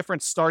bunch of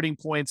different starting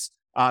points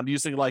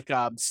using like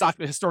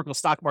historical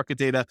stock market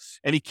data,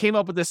 and he came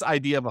up with this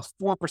idea of a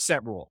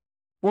 4% rule.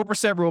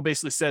 4% rule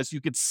basically says you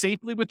could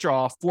safely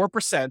withdraw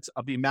 4%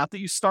 of the amount that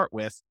you start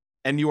with,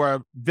 and you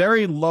are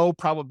very low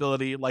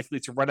probability likely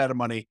to run out of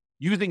money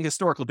using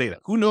historical data.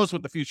 Who knows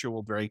what the future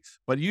will bring,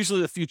 but usually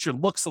the future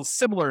looks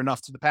similar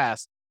enough to the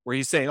past where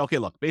he's saying, okay,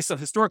 look, based on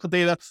historical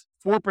data,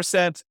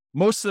 4%,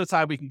 most of the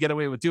time we can get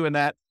away with doing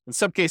that. In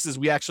some cases,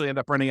 we actually end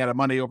up running out of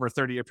money over a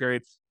 30-year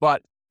period,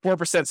 but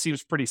 4%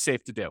 seems pretty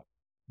safe to do.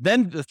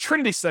 Then the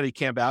Trinity study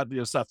came out. It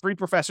was 3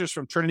 professors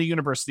from Trinity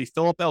University,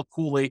 Philip L.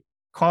 Cooley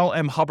Carl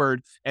M.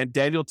 Hubbard and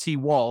Daniel T.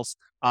 Walls.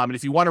 And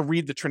if you want to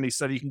read the Trinity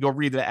study, you can go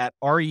read it at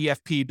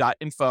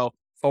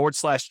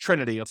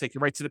refp.info/Trinity. It'll take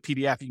you right to the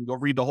PDF. You can go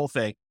read the whole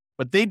thing.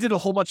 But they did a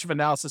whole bunch of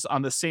analysis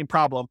on the same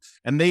problem.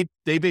 And they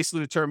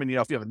basically determined,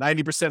 if you have a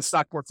 90%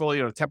 stock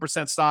portfolio, or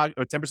 10% stock,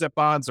 or 10%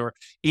 bonds, or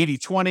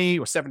 80-20,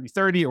 or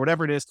 70-30, or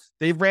whatever it is,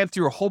 they ran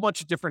through a whole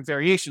bunch of different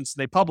variations.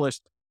 And they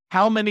published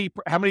how many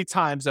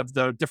times of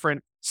the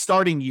different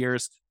starting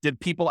years did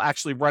people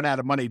actually run out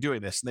of money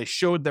doing this? And they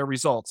showed their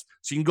results.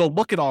 So you can go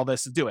look at all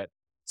this and do it.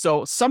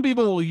 So some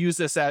people will use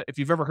this if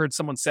you've ever heard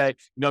someone say,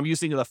 I'm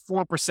using the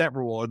 4%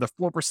 rule or the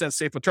 4%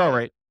 safe withdrawal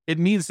rate. It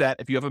means that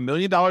if you have $1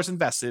 million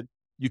invested,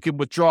 you can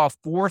withdraw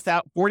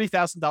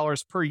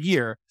 $40,000 per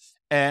year,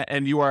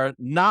 and you are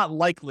not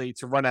likely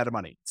to run out of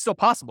money. It's still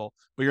possible,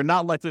 but you're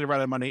not likely to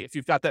run out of money if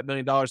you've got that $1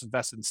 million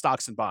invested in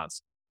stocks and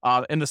bonds.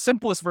 In the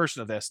simplest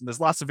version of this, and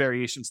there's lots of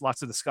variations,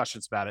 lots of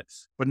discussions about it,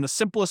 but in the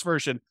simplest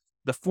version,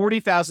 the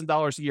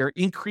 $40,000 a year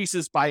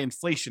increases by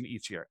inflation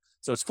each year.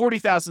 So it's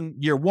 $40,000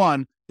 year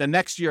one, the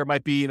next year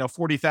might be,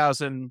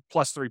 $40,000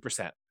 plus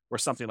 3% or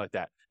something like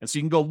that. And so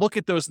you can go look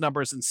at those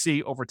numbers and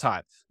see over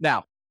time.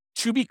 Now,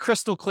 to be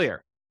crystal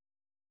clear,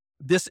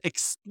 this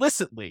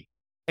explicitly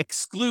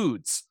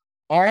excludes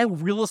all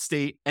real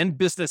estate and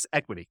business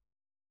equity.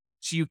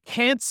 So you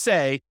can't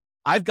say,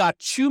 I've got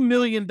 $2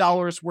 million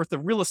worth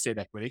of real estate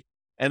equity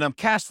and I'm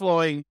cash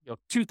flowing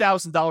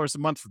 $2,000 a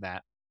month from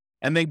that.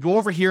 And then go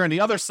over here on the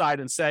other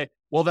side and say,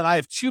 well, then I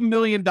have $2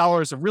 million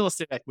of real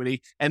estate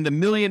equity and $1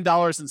 million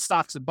in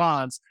stocks and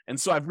bonds. And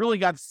so I've really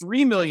got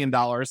 $3 million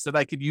that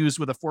I could use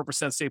with a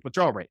 4% safe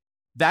withdrawal rate.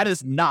 That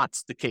is not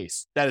the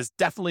case. That is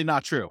definitely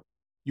not true.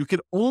 You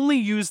can only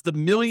use the $1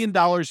 million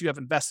you have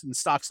invested in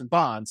stocks and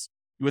bonds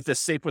with this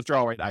safe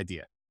withdrawal rate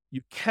idea.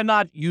 You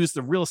cannot use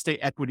the real estate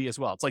equity as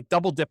well. It's like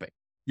double dipping.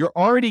 You're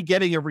already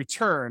getting a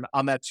return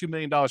on that $2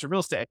 million of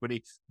real estate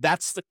equity.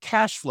 That's the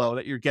cash flow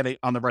that you're getting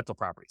on the rental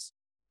properties,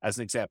 as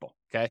an example.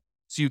 Okay.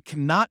 So you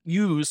cannot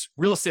use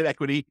real estate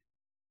equity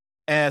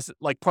as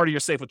like part of your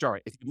safe withdrawal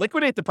rate. If you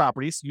liquidate the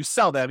properties, you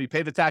sell them, you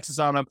pay the taxes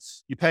on them,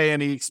 you pay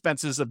any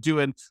expenses of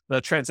doing the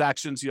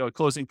transactions,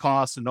 closing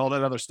costs and all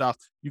that other stuff.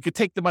 You could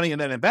take the money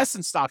and then invest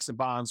in stocks and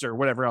bonds or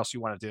whatever else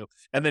you want to do,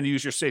 and then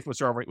use your safe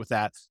withdrawal rate with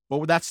that.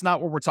 But that's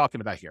not what we're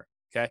talking about here.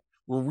 Okay.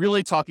 We're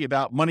really talking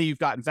about money you've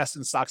got invested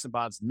in stocks and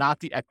bonds, not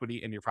the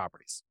equity in your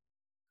properties.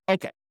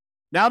 Okay.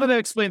 Now that I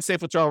explained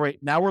safe withdrawal rate,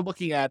 now we're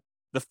looking at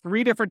the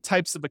 3 different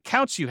types of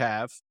accounts you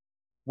have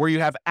where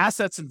you have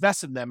assets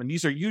invested in them. And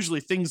these are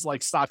usually things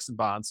like stocks and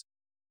bonds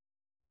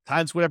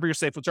times whatever your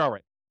safe withdrawal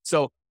rate.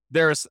 So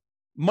there's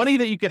money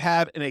that you could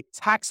have in a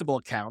taxable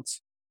account.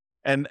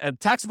 And a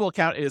taxable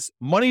account is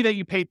money that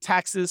you pay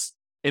taxes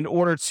in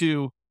order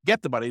to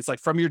get the money. It's like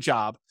from your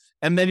job.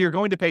 And then you're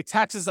going to pay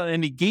taxes on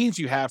any gains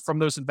you have from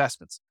those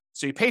investments.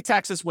 So you pay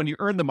taxes when you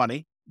earn the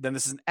money. Then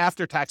this is an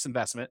after-tax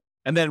investment.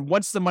 And then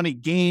once the money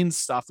gains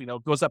stuff,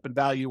 goes up in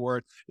value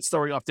or it's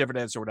throwing off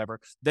dividends or whatever,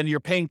 then you're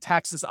paying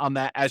taxes on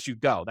that as you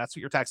go. That's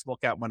what your taxable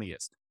account money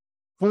is.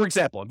 For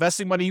example,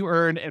 investing money you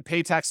earn and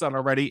pay tax on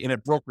already in a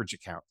brokerage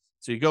account.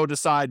 So you go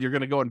decide you're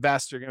going to go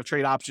invest, you're going to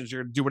trade options,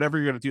 you're going to do whatever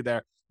you're going to do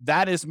there.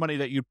 That is money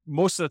that you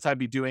most of the time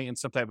be doing in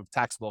some type of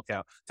taxable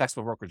account,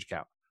 taxable brokerage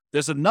account.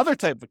 There's another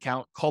type of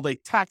account called a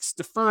tax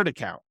deferred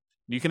account.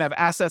 You can have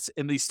assets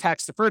in these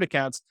tax deferred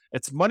accounts.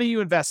 It's money you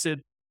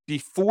invested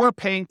before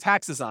paying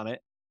taxes on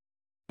it,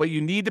 but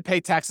you need to pay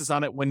taxes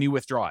on it when you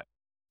withdraw it.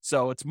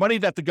 So it's money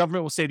that the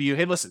government will say to you,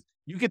 hey, listen,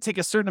 you could take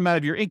a certain amount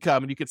of your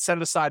income and you could set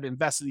it aside to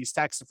invest in these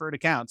tax deferred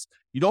accounts.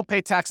 You don't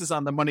pay taxes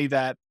on the money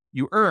that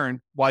you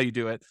earn while you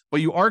do it,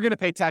 but you are going to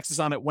pay taxes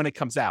on it when it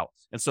comes out.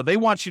 And so they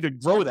want you to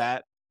grow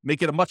that,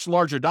 make it a much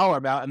larger dollar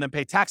amount, and then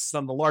pay taxes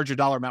on the larger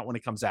dollar amount when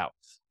it comes out.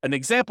 An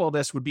example of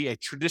this would be a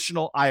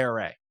traditional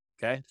IRA.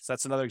 Okay. So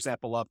that's another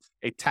example of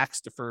a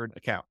tax deferred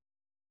account.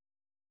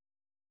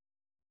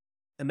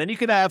 And then you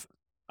could have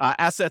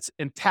assets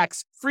in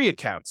tax-free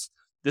accounts.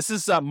 This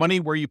is money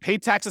where you pay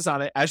taxes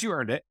on it as you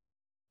earned it,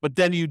 but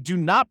then you do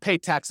not pay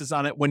taxes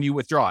on it when you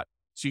withdraw it.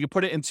 So you can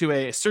put it into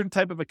a certain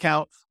type of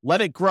account,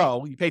 let it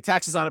grow. You pay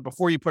taxes on it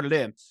before you put it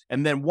in.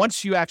 And then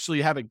once you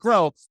actually have it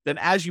grow, then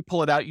as you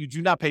pull it out, you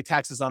do not pay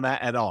taxes on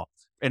that at all.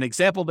 An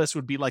example of this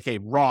would be like a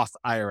Roth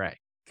IRA.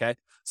 Okay.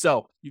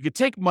 So you could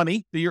take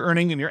money that you're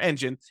earning in your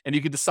engine and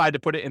you could decide to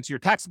put it into your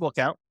taxable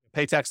account,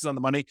 pay taxes on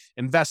the money,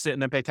 invest it,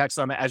 and then pay taxes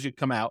on it as you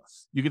come out.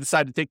 You can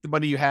decide to take the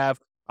money you have,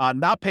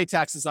 not pay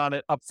taxes on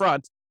it up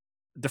front,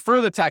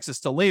 defer the taxes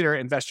till later,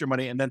 invest your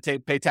money, and then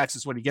pay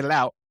taxes when you get it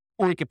out.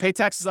 Or you can pay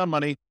taxes on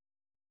money,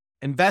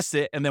 invest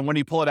it, and then when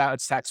you pull it out,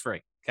 it's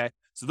tax-free. Okay.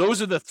 So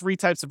those are the 3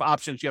 types of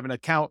options. You have an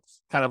account,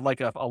 kind of like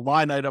a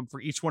line item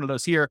for each one of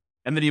those here.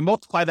 And then you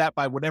multiply that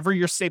by whatever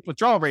your safe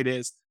withdrawal rate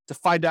is to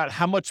find out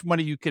how much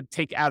money you could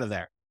take out of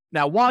there.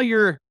 Now, while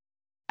you're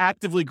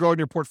actively growing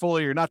your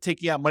portfolio, you're not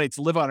taking out money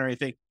to live on or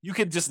anything, you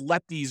can just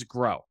let these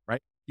grow,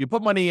 right? You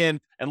put money in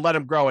and let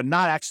them grow and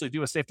not actually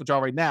do a safe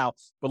withdrawal right now.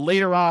 But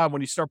later on,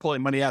 when you start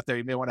pulling money out there,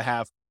 you may want to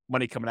have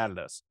money coming out of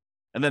this.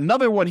 And then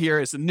another one here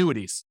is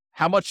annuities.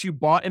 How much you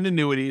bought in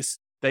annuities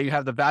that you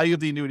have the value of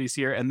the annuities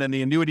here, and then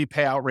the annuity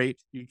payout rate,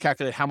 you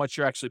calculate how much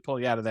you're actually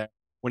pulling out of there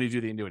when you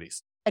do the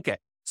annuities. Okay,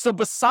 so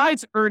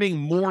besides earning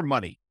more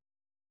money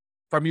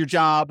from your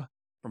job,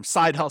 from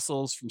side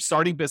hustles, from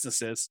starting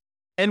businesses,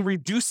 and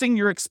reducing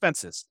your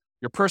expenses,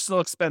 your personal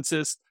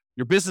expenses,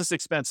 your business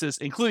expenses,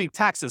 including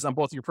taxes on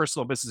both your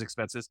personal and business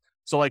expenses.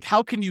 So like,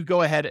 how can you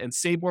go ahead and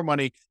save more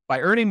money by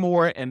earning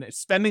more and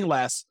spending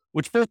less,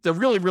 which both are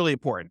really, really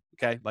important.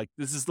 Okay. Like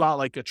this is not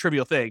like a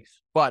trivial thing,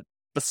 but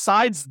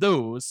besides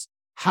those,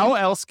 how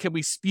else can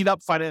we speed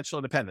up financial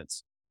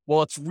independence?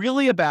 Well, it's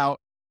really about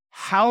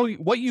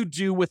what you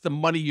do with the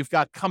money you've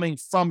got coming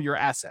from your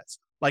assets,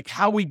 like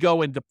how we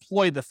go and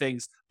deploy the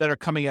things that are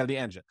coming out of the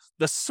engine,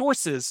 the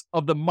sources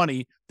of the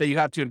money that you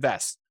have to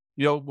invest.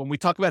 You know, when we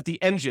talk about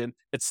the engine,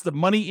 it's the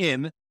money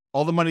in,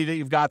 all the money that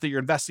you've got that you're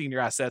investing in your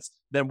assets.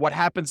 Then what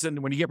happens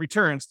when you get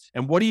returns,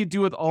 and what do you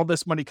do with all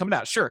this money coming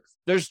out? Sure,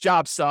 there's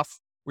job stuff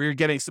where you're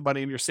getting some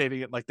money and you're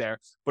saving it like there.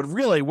 But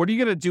really, what are you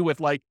going to do with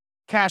like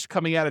cash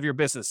coming out of your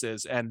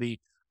businesses and the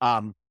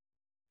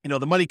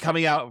money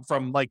coming out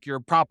from like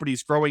your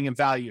properties growing in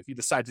value if you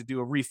decide to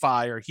do a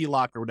refi or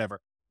HELOC or whatever,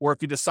 or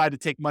if you decide to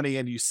take money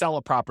and you sell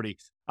a property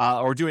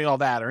or doing all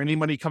that, or any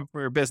money coming from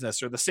your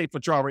business or the safe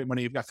withdrawal rate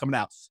money you've got coming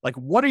out. Like,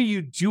 what are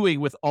you doing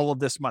with all of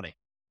this money?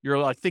 You're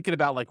like thinking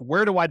about like,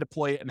 where do I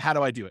deploy it and how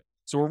do I do it?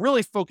 So we're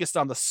really focused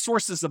on the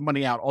sources of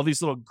money out, all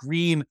these little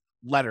green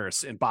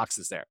letters in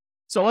boxes there.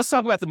 So let's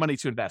talk about the money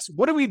to invest.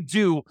 What do we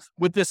do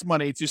with this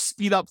money to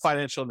speed up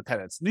financial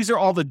independence? And these are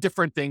all the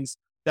different things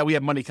that we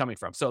have money coming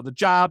from. So the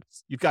job,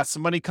 you've got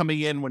some money coming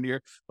in when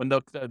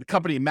the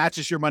company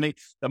matches your money,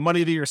 the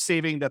money that you're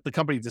saving that the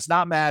company does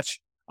not match.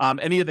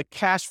 Any of the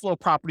cash flow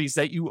properties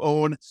that you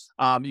own,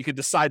 you could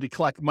decide to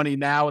collect money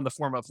now in the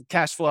form of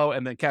cash flow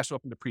and then cash flow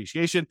from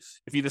depreciation.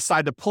 If you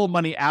decide to pull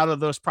money out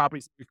of those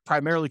properties, you're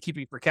primarily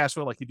keeping for cash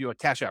flow, like you do a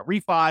cash out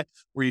refi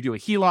or you do a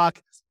HELOC.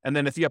 And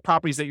then if you have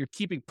properties that you're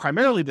keeping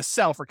primarily to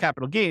sell for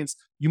capital gains,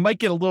 you might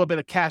get a little bit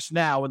of cash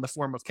now in the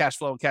form of cash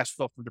flow and cash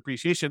flow from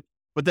depreciation.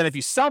 But then if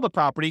you sell the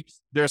property,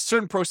 there are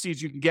certain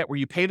proceeds you can get where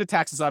you pay the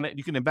taxes on it and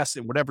you can invest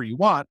in whatever you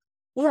want.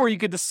 Or you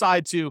could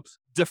decide to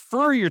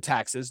defer your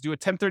taxes, do a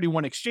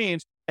 1031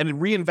 exchange,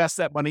 and reinvest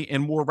that money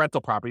in more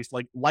rental properties,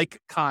 like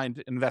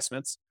kind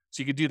investments.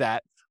 So you could do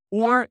that.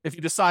 Or if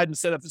you decide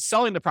instead of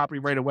selling the property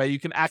right away, you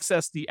can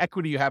access the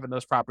equity you have in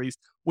those properties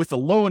with a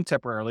loan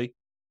temporarily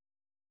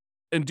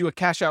and do a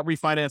cash out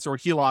refinance or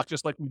HELOC,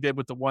 just like we did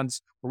with the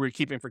ones where we were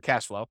keeping for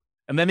cash flow.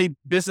 And then any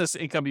business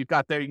income you've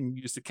got there, you can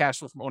use the cash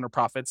flow from owner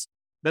profits.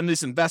 Then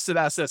these invested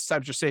assets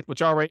times your safe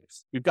withdrawal rate.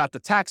 We've got the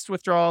tax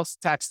withdrawals,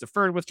 tax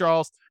deferred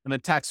withdrawals, and then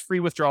tax-free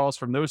withdrawals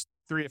from those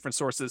three different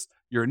sources,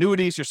 your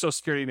annuities, your Social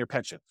Security, and your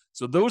pension.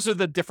 So those are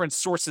the different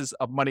sources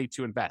of money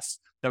to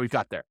invest that we've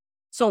got there.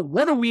 So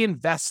what do we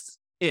invest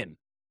in?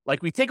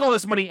 Like we take all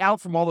this money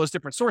out from all those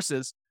different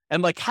sources,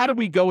 and like, how do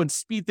we go and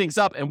speed things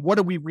up? And what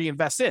do we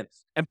reinvest in?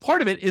 And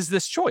part of it is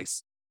this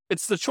choice.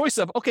 It's the choice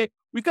of, okay,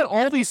 we've got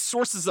all these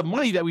sources of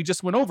money that we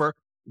just went over.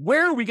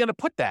 Where are we going to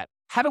put that?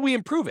 How do we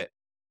improve it?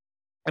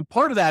 And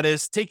part of that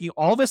is taking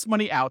all this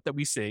money out that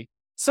we see.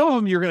 Some of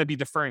them you're going to be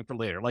deferring for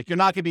later. Like you're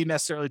not going to be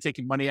necessarily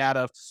taking money out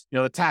of,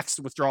 the tax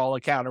withdrawal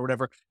account or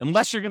whatever,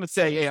 unless you're going to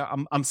say, hey,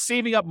 I'm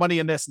saving up money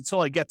in this until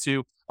I get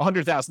to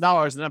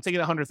 $100,000, and then I'm taking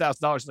 $100,000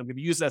 and I'm going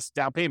to use that as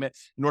down payment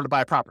in order to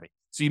buy a property.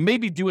 So you may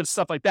be doing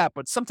stuff like that,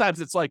 but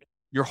sometimes it's like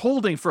you're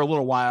holding for a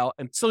little while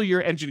until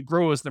your engine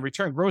grows and the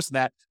return grows in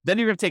that. Then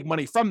you're going to take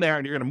money from there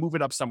and you're going to move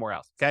it up somewhere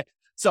else. Okay.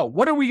 So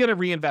what are we going to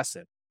reinvest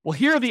in? Well,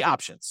 here are the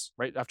options,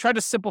 right? I've tried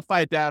to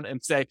simplify it down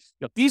and say,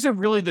 these are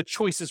really the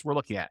choices we're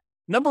looking at.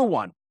 Number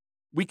one,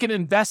 we can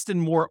invest in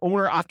more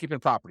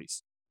owner-occupant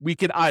properties. We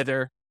could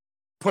either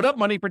put up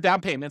money for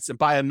down payments and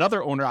buy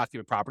another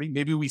owner-occupant property.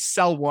 Maybe we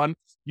sell one,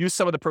 use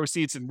some of the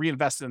proceeds and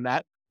reinvest in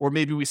that. Or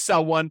maybe we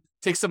sell one,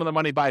 take some of the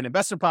money, buy an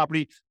investment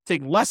property,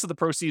 take less of the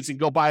proceeds and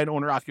go buy an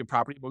owner-occupant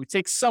property. But we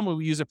take some and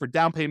we use it for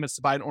down payments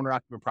to buy an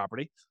owner-occupant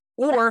property.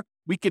 Or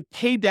we could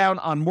pay down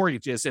on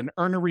mortgages and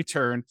earn a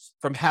return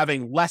from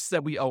having less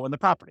that we owe on the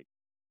property.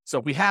 So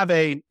if we have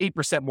an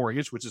 8%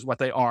 mortgage, which is what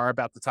they are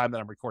about the time that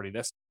I'm recording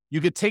this, you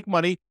could take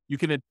money,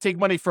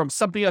 from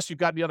something else you've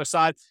got on the other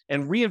side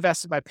and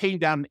reinvest it by paying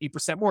down an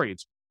 8%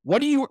 mortgage. What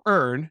do you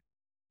earn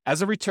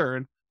as a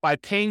return by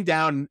paying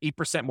down an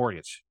 8%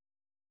 mortgage?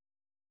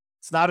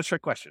 It's not a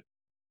trick question.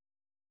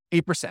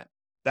 8%.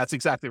 That's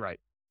exactly right.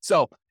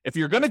 So if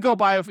you're going to go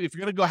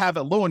have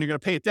a loan, you're going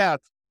to pay it down.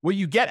 What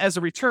you get as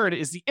a return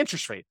is the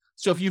interest rate.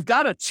 So if you've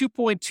got a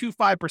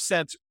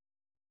 2.25%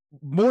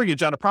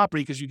 mortgage on a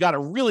property because you got a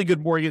really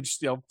good mortgage,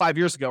 5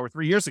 years ago or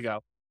 3 years ago,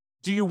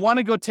 do you want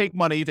to go take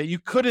money that you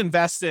could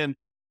invest in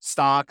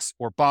stocks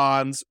or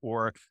bonds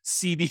or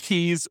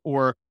CDs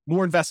or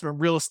more investment in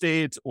real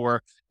estate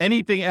or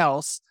anything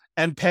else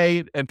and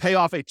pay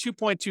off a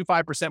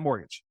 2.25%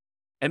 mortgage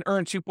and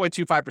earn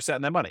 2.25%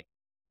 on that money?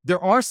 There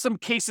are some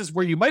cases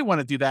where you might want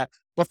to do that,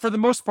 but for the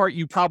most part,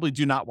 you probably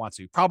do not want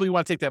to. You probably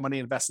want to take that money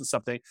and invest in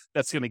something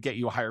that's going to get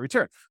you a higher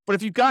return. But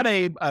if you've got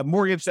a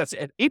mortgage that's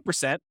at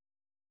 8%,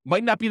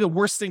 might not be the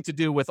worst thing to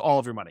do with all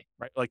of your money,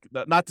 right? Like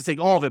not to take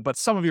all of it, but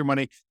some of your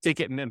money, take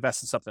it and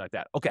invest in something like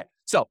that. Okay.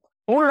 So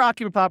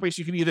owner-occupied properties,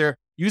 you can either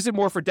use it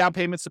more for down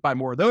payments to buy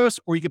more of those,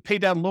 or you can pay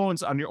down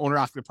loans on your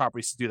owner-occupied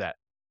properties to do that.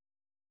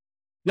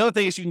 The other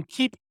thing is you can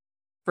keep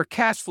for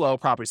cash flow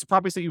properties, the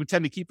properties that you would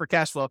tend to keep for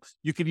cash flow,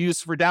 you could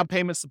use for down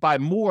payments to buy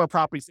more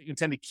properties that you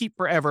intend to keep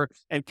forever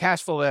and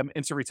cash flow them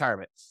into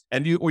retirement.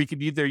 Or you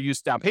could either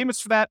use down payments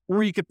for that,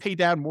 or you could pay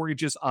down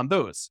mortgages on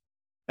those.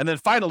 And then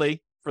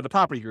finally, for the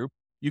property group,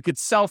 you could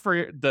sell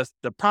for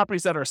the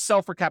properties that are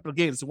sell for capital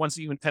gains, the ones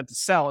that you intend to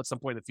sell at some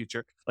point in the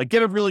future, like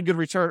get a really good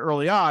return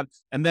early on.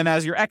 And then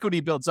as your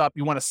equity builds up,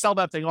 you want to sell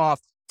that thing off,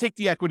 take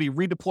the equity,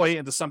 redeploy it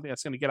into something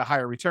that's going to get a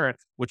higher return,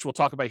 which we'll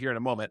talk about here in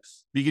a moment.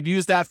 You could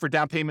use that for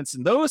down payments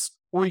in those,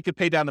 or you could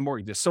pay down the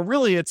mortgages. So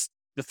really it's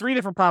the three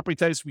different property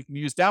types. We can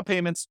use down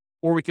payments,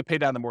 or we could pay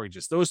down the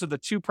mortgages. Those are the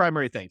two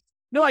primary things.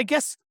 No, I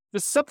guess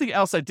there's something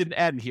else I didn't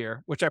add in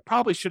here, which I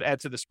probably should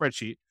add to the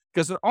spreadsheet,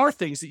 because there are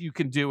things that you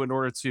can do in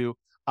order to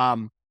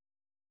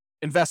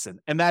invest in,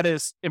 and that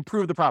is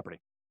improve the property.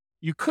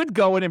 You could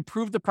go and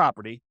improve the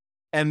property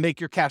and make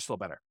your cash flow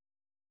better.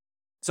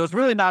 So it's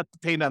really not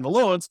paying down the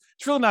loans.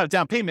 It's really not a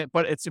down payment,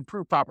 but it's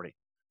improved property.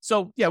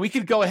 So yeah, we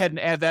could go ahead and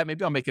add that.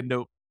 Maybe I'll make a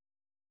note.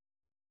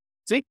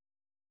 See?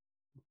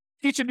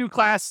 Teach a new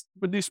class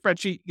with a new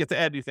spreadsheet, you get to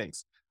add new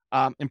things.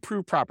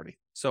 Improve property.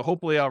 So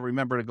hopefully I'll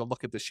remember to go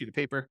look at this sheet of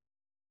paper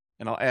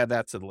and I'll add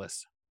that to the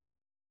list.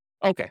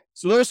 Okay,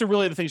 so those are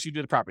really the things you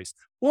do to properties.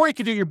 Or you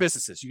could do your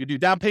businesses. You could do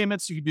down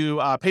payments, you could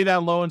do pay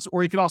down loans,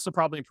 or you can also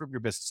probably improve your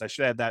business. I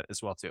should add that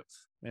as well too.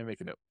 Let me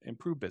make a note.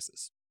 Improve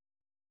business.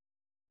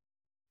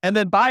 And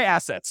then buy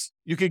assets.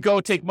 You could go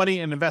take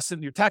money and invest it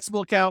in your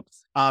taxable account.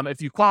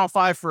 If you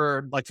qualify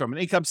for, like from an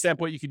income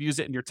standpoint, you could use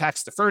it in your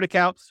tax deferred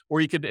account,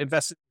 or you could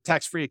invest in a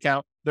tax-free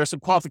account. There's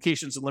some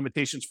qualifications and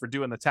limitations for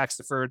doing the tax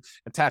deferred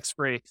and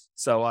tax-free.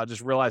 So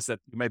just realize that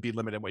you might be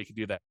limited in what you can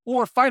do that.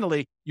 Or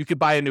finally, you could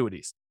buy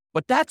annuities.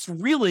 But that's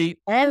really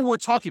all we're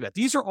talking about.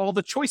 These are all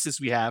the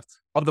choices we have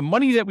of the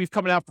money that we've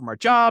coming out from our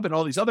job and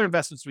all these other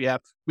investments we have.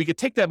 We could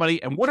take that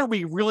money and what are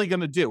we really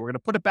going to do? We're going to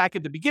put it back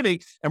at the beginning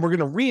and we're going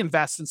to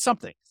reinvest in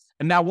something.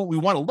 And now what we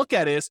want to look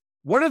at is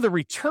what are the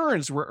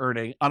returns we're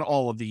earning on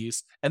all of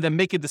these, and then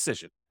make a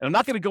decision. And I'm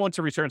not going to go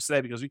into returns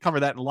today because we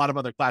cover that in a lot of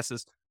other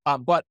classes.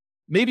 But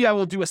maybe I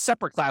will do a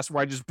separate class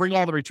where I just bring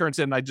all the returns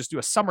in and I just do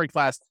a summary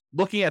class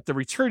looking at the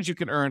returns you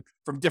can earn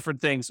from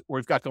different things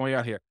we've got going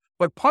on here.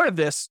 But part of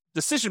this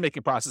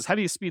decision-making process, how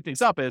do you speed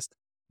things up, is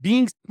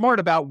being smart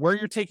about where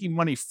you're taking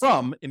money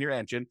from in your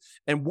engine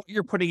and what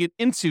you're putting it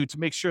into to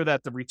make sure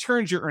that the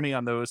returns you're earning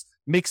on those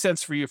make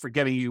sense for you for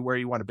getting you where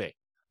you want to be.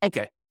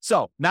 Okay,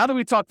 so now that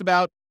we talked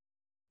about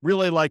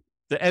really like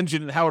the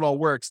engine and how it all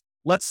works,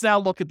 let's now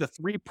look at the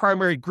three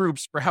primary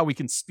groups for how we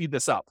can speed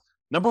this up.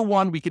 Number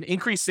one, we can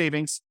increase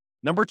savings.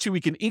 Number two,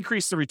 we can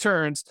increase the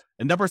returns.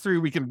 And number three,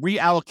 we can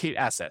reallocate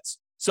assets.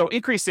 So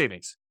increase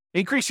savings.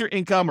 Increase your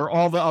income or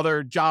all the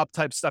other job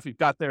type stuff you've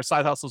got there,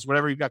 side hustles,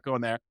 whatever you've got going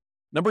there.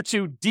 Number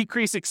two,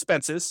 decrease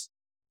expenses.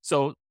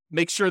 So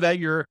make sure that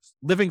you're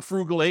living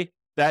frugally,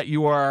 that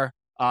you are,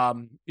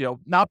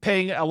 not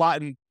paying a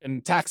lot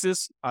in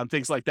taxes on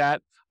things like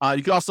that.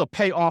 You can also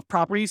pay off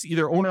properties,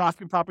 either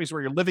owner-occupied properties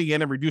where you're living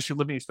in and reduce your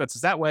living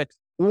expenses that way,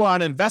 or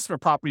on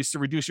investment properties to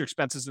reduce your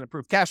expenses and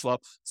improve cash flow.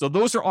 So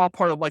those are all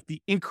part of like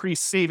the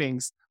increased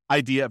savings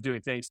idea of doing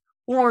things.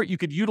 Or you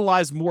could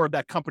utilize more of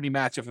that company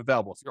match if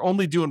available. If you're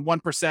only doing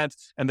 1%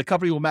 and the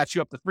company will match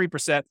you up to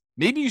 3%,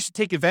 maybe you should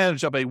take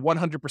advantage of a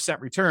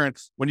 100% return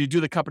when you do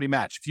the company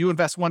match. If you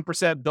invest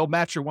 1%, they'll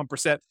match your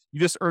 1%. You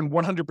just earn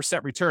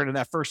 100% return in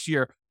that first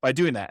year by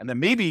doing that. And then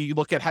maybe you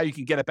look at how you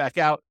can get it back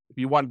out if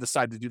you want to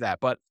decide to do that.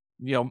 But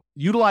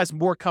utilize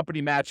more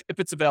company match if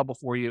it's available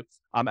for you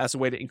as a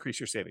way to increase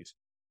your savings.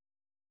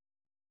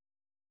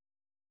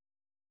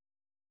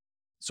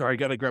 Sorry, I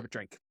got to grab a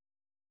drink.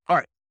 All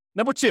right.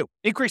 Number two,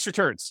 increase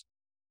returns.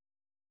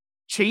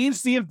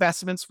 Change the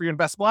investments for your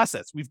investable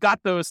assets. We've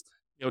got those,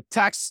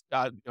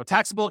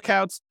 taxable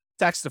accounts,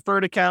 tax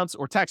deferred accounts,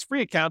 or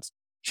tax-free accounts.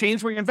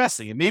 Change where you're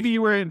investing. And maybe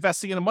you were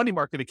investing in a money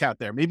market account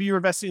there. Maybe you're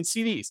investing in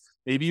CDs.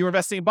 Maybe you're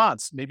investing in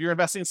bonds. Maybe you're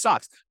investing in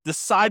stocks.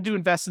 Decide to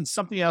invest in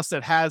something else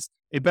that has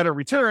a better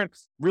return.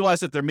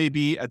 Realize that there may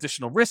be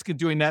additional risk in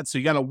doing that. So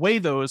you got to weigh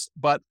those,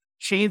 but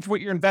change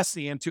what you're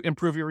investing in to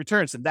improve your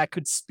returns. And that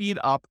could speed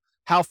up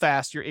how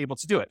fast you're able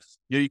to do it.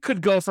 You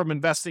could go from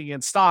investing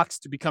in stocks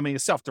to becoming a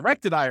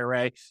self-directed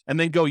IRA and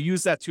then go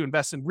use that to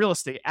invest in real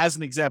estate as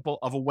an example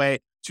of a way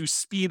to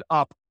speed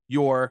up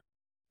your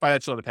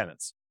financial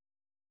independence.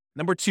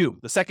 Number two,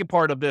 the second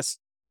part of this,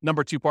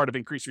 number two part of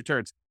increased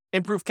returns,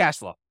 improve cash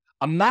flow.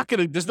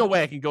 There's no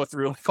way I can go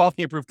through all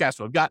the improved cash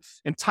flow. I've got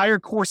entire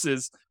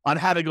courses on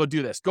how to go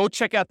do this. Go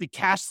check out the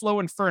Cash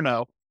Flow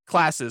Inferno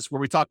classes where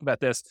we talk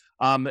about this.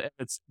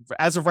 It's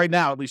as of right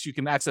now, at least you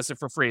can access it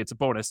for free. It's a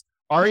bonus.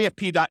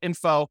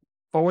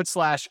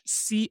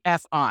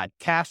 refp.info/CFI,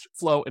 Cash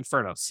Flow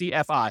Inferno,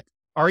 CFI,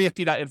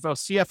 refp.info,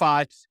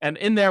 CFI. And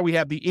in there, we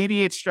have the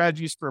 88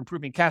 strategies for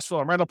improving cash flow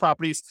on rental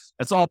properties.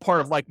 It's all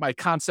part of like my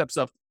concepts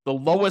of the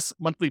lowest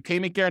monthly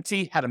payment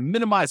guarantee, how to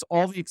minimize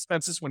all the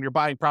expenses when you're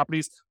buying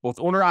properties, both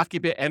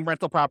owner-occupant and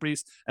rental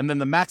properties, and then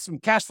the maximum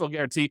cash flow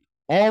guarantee,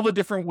 all the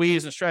different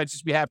ways and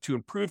strategies we have to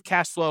improve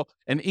cash flow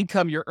and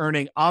income you're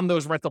earning on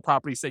those rental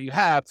properties that you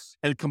have,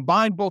 and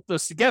combine both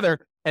those together.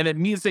 And it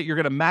means that you're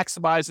going to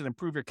maximize and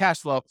improve your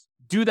cash flow.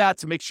 Do that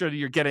to make sure that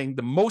you're getting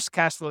the most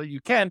cash flow that you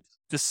can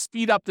to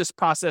speed up this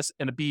process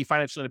and to be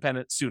financially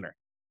independent sooner.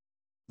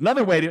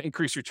 Another way to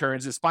increase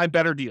returns is find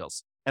better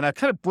deals. And I've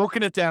kind of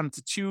broken it down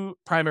into two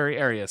primary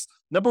areas.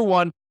 Number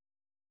one,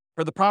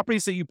 for the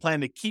properties that you plan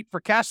to keep for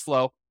cash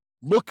flow,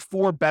 look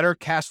for better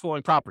cash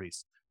flowing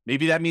properties.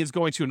 Maybe that means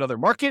going to another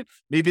market.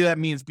 Maybe that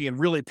means being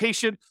really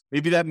patient.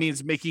 Maybe that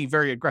means making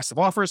very aggressive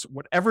offers,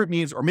 whatever it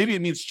means, or maybe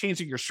it means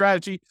changing your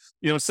strategy.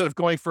 Instead of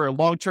going for a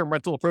long-term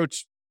rental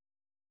approach,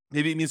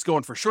 maybe it means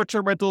going for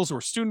short-term rentals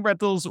or student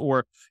rentals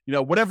or,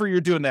 whatever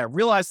you're doing there.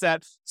 Realize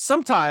that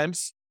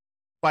sometimes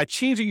by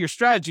changing your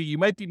strategy, you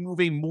might be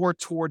moving more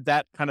toward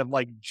that kind of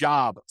like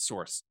job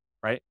source,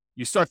 right?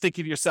 You start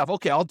thinking to yourself,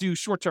 okay, I'll do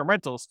short-term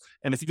rentals.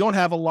 And if you don't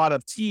have a lot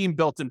of team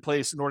built in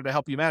place in order to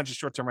help you manage the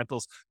short-term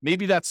rentals,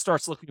 maybe that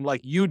starts looking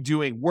like you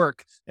doing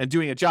work and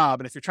doing a job.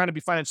 And if you're trying to be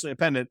financially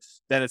independent,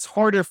 then it's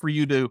harder for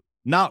you to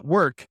not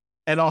work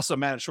and also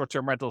manage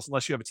short-term rentals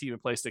unless you have a team in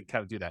place that can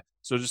kind of do that.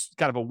 So just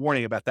kind of a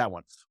warning about that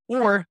one.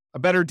 Or a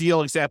better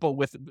deal example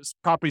with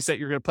properties that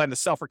you're going to plan to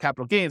sell for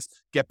capital gains,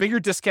 get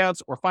bigger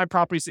discounts or find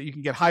properties that you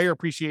can get higher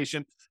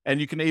appreciation and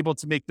you can able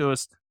to make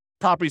those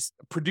properties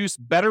produce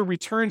better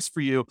returns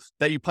for you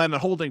that you plan on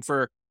holding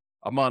for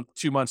a month,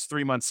 2 months,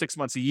 3 months, 6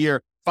 months, a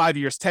year, 5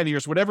 years, 10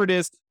 years, whatever it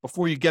is,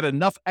 before you get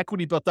enough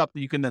equity built up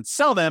that you can then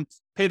sell them,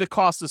 pay the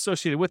costs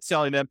associated with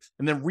selling them,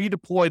 and then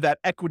redeploy that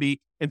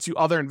equity into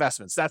other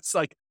investments. That's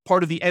like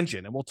part of the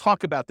engine. And we'll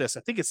talk about this.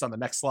 I think it's on the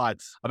next slide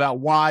about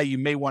why you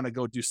may want to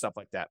go do stuff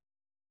like that.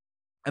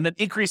 And then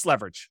increase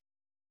leverage.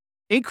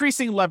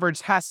 Increasing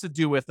leverage has to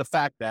do with the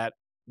fact that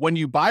when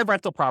you buy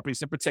rental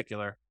properties in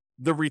particular,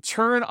 the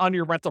return on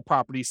your rental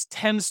properties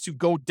tends to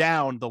go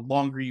down the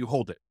longer you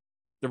hold it.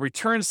 The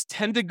returns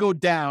tend to go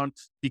down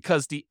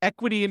because the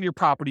equity in your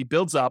property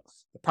builds up.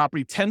 The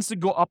property tends to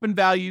go up in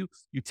value.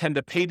 You tend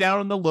to pay down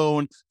on the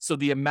loan. So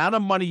the amount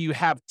of money you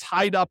have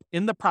tied up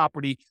in the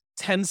property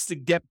tends to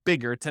get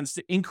bigger, tends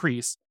to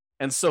increase.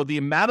 And so the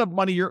amount of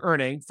money you're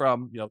earning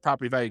from,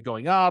 property value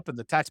going up and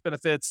the tax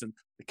benefits and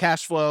the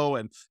cash flow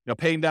and,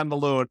 paying down the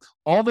loan,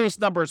 all those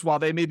numbers, while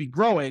they may be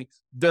growing,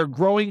 they're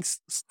growing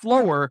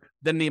slower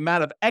than the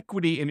amount of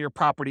equity in your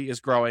property is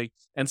growing.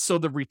 And so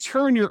the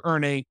return you're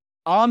earning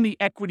on the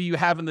equity you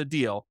have in the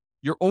deal,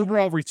 your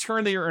overall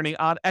return that you're earning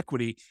on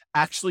equity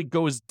actually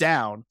goes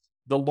down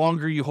the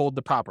longer you hold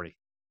the property.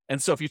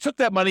 And so if you took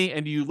that money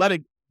and you let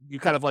it, you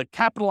kind of like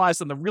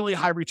capitalize on the really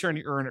high return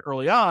you earn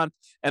early on.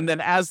 And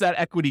then as that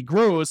equity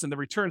grows and the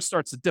return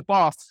starts to dip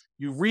off,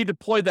 you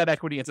redeploy that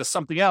equity into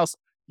something else.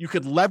 You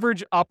could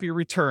leverage up your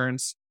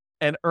returns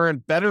and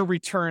earn better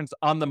returns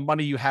on the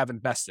money you have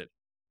invested.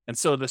 And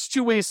so there's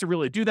two ways to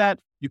really do that.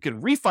 You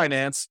can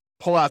refinance,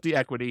 pull out the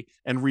equity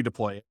and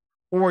redeploy it.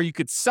 Or you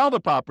could sell the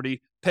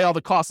property, pay all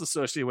the costs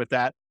associated with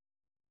that,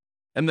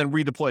 and then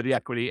redeploy the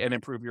equity and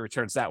improve your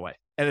returns that way.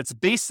 And it's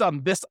based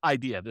on this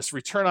idea, this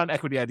return on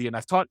equity idea. And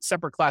I've taught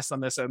separate classes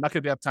on this. And I'm not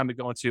going to have time to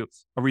go into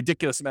a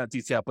ridiculous amount of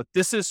detail, but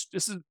this is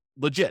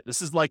legit.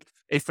 This is like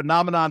a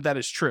phenomenon that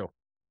is true.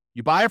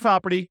 You buy a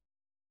property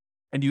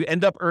and you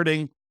end up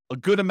earning a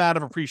good amount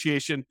of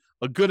appreciation,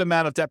 a good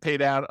amount of debt pay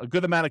down, a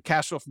good amount of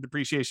cash flow from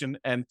depreciation,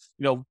 and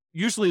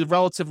usually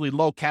relatively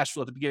low cash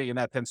flow at the beginning, and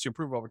that tends to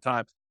improve over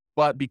time.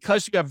 But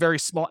because you have very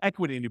small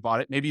equity and you bought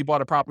it, maybe you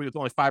bought a property with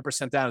only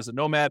 5% down as a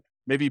nomad,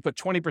 maybe you put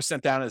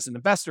 20% down as an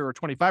investor or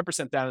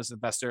 25% down as an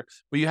investor,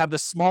 but you have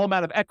this small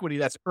amount of equity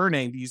that's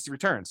earning these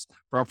returns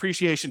from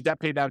appreciation, debt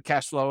pay down,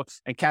 cash flow,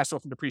 and cash flow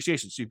from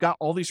depreciation. So you've got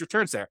all these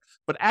returns there.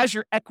 But as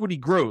your equity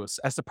grows,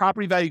 as the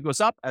property value goes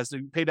up, as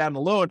you pay down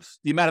the loan,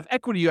 the amount of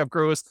equity you have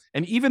grows.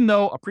 And even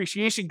though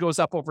appreciation goes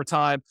up over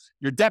time,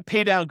 your debt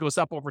pay down goes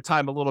up over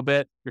time a little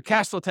bit, your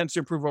cash flow tends to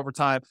improve over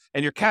time,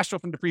 and your cash flow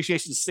from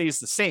depreciation stays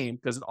the same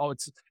because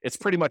it's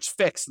pretty much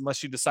fixed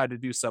unless you decide to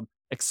do some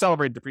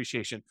accelerated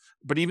depreciation.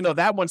 But even though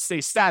that one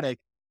stays static,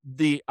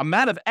 the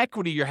amount of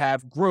equity you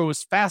have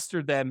grows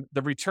faster than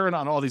the return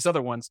on all these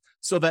other ones.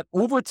 So that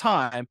over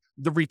time,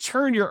 the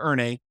return you're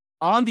earning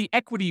on the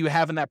equity you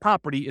have in that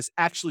property is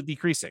actually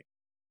decreasing.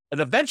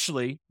 And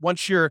eventually,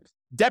 once your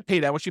debt pay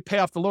down, once you pay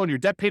off the loan, your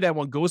debt pay down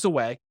one goes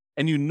away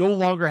and you no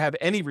longer have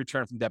any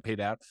return from debt pay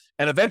down.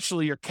 And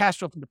eventually your cash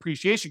flow from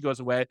depreciation goes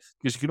away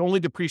because you can only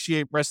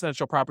depreciate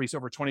residential properties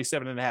over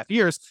 27 and a half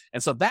years.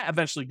 And so that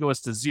eventually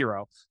goes to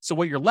zero. So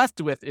what you're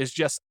left with is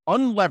just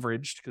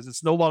unleveraged, because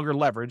it's no longer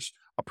leveraged,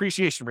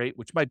 appreciation rate,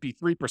 which might be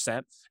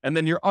 3%. And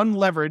then your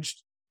unleveraged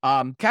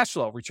cash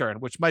flow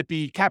return, which might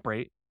be cap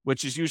rate,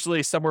 which is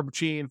usually somewhere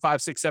between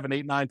 5, 6, 7,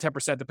 8, 9,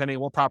 10%, depending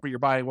on what property you're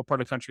buying, what part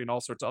of the country, and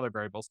all sorts of other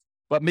variables.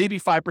 But maybe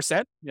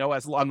 5%,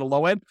 as on the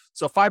low end.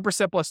 So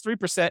 5% plus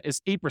 3% is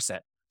 8%.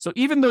 So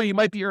even though you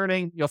might be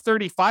earning,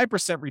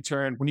 35%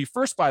 return when you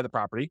first buy the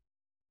property,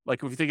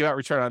 like if you think about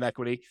return on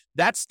equity,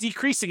 that's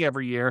decreasing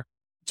every year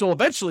So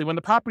eventually, when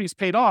the property is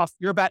paid off,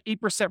 you're about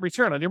 8%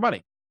 return on your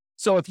money.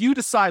 So if you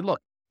decide, look,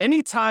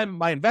 anytime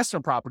my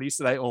investment properties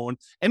that I own,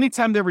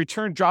 anytime their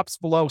return drops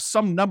below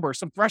some number,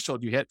 some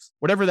threshold you hit,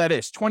 whatever that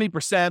is,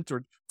 20%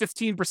 or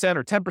 15%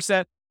 or 10%,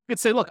 you could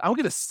say, look, I'm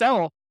going to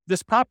sell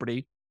this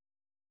property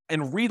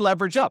and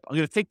re-leverage up. I'm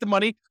going to take the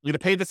money, I'm going to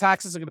pay the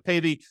taxes, I'm going to pay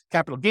the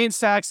capital gains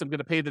tax, I'm going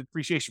to pay the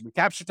depreciation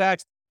recapture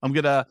tax, I'm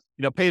going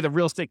to pay the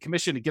real estate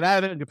commission to get out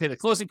of it, I'm going to pay the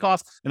closing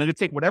costs, and I'm going to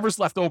take whatever's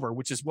left over,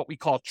 which is what we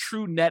call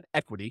true net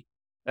equity.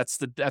 That's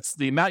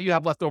the amount you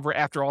have left over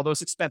after all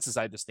those expenses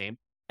I just named.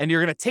 And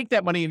you're going to take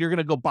that money and you're going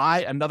to go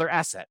buy another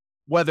asset,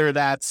 whether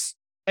that's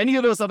any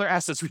of those other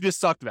assets we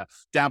just talked about,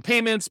 down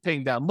payments,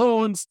 paying down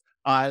loans,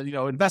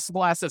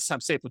 investable assets,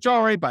 times staple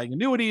jewelry, buying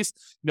annuities,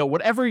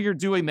 whatever you're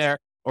doing there,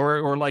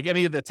 or like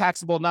any of the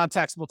taxable,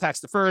 non-taxable,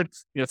 tax deferred,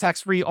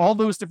 tax-free, all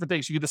those different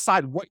things. You can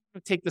decide what you're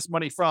going to take this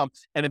money from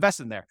and invest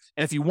in there.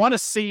 And if you want to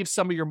save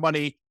some of your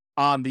money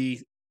on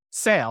the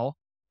sale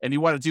and you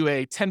want to do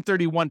a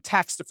 1031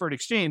 tax deferred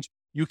exchange,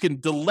 you can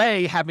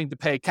delay having to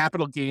pay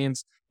capital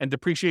gains and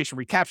depreciation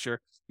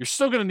recapture. You're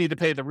still going to need to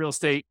pay the real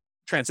estate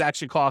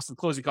transaction costs and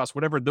closing costs,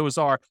 whatever those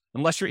are,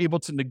 unless you're able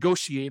to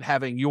negotiate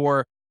having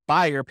your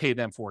buyer pay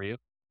them for you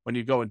when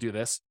you go and do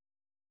this.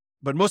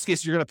 But in most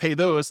cases, you're going to pay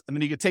those, and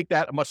then you can take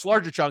that a much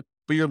larger chunk,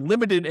 but you're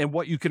limited in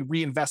what you can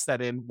reinvest that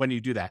in when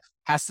you do that.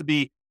 Has to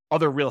be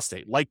other real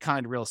estate,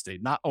 like-kind real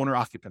estate, not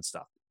owner-occupant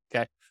stuff,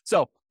 okay?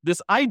 So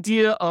this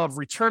idea of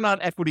return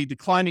on equity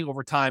declining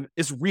over time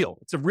is real.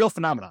 It's a real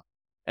phenomenon.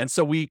 And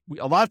so we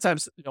a lot of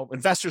times,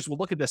 investors will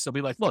look at this and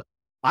be like, look,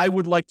 I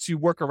would like to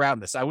work around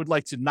this. I would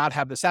like to not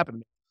have this happen to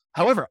me.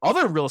 However,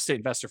 other real estate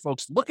investor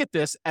folks look at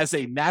this as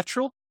a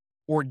natural,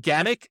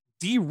 organic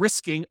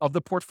de-risking of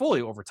the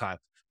portfolio over time.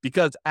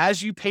 Because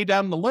as you pay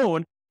down the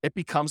loan, it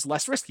becomes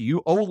less risky.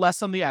 You owe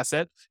less on the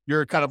asset.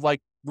 Your kind of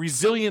like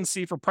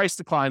resiliency for price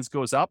declines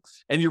goes up,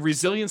 and your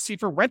resiliency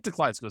for rent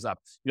declines goes up.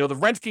 The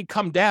rent can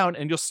come down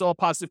and you'll still have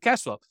positive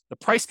cash flow. The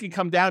price can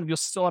come down and you'll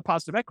still have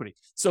positive equity.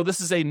 So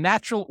this is a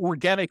natural,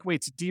 organic way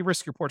to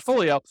de-risk your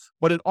portfolio,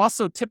 but it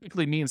also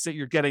typically means that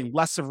you're getting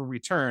less of a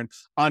return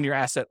on your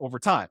asset over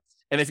time.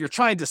 And if you're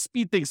trying to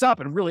speed things up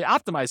and really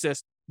optimize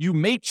this, you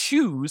may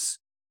choose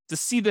to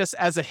see this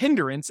as a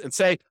hindrance and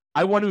say,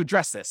 I want to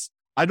address this.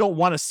 I don't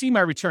want to see my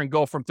return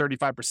go from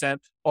 35%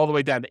 all the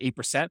way down to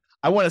 8%.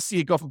 I want to see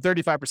it go from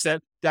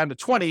 35% down to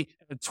 20.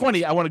 And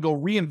 20, I want to go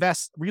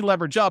reinvest,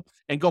 re-leverage up,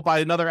 and go buy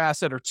another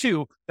asset or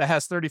two that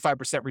has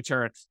 35%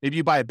 return. Maybe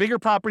you buy a bigger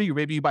property, or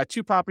maybe you buy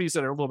two properties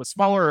that are a little bit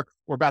smaller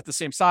or about the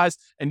same size,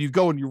 and you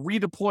go and you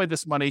redeploy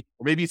this money,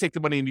 or maybe you take the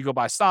money and you go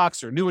buy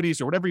stocks or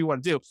annuities or whatever you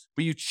want to do,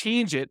 but you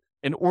change it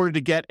in order to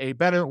get a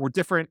better or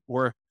different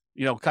or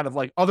kind of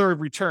like other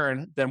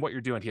return than what you're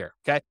doing here.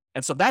 Okay.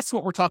 And so that's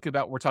what we're talking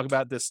about. We're talking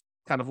about this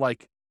kind of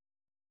like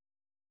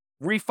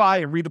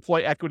refi and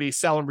redeploy equity,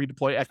 sell and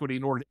redeploy equity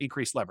in order to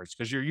increase leverage,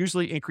 because you're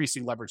usually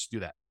increasing leverage to do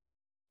that.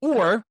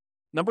 Or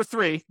number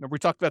three, remember we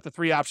talked about the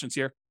three options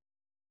here: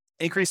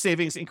 increase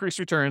savings, increase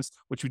returns,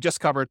 which we just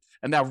covered,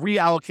 and now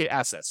reallocate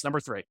assets. Number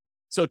three.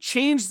 So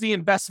change the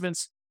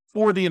investments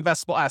for the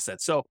investable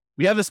assets. So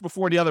we had this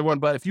before the other one,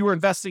 but if you were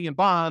investing in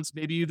bonds,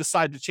 maybe you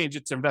decide to change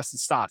it to invest in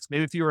stocks.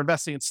 Maybe if you were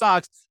investing in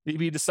stocks,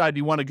 maybe you decide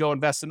you want to go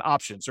invest in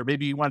options, or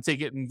maybe you want to take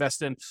it and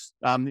invest in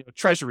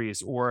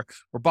treasuries or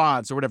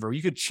bonds or whatever.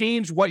 You could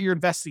change what you're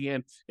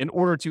investing in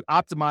order to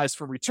optimize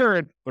for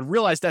return, but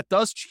realize that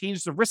does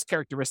change the risk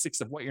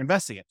characteristics of what you're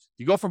investing in.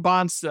 You go from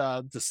bonds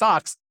to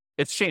stocks,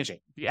 it's changing.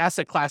 The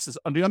asset classes,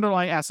 the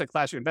underlying asset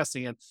class you're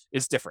investing in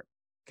is different.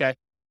 Okay.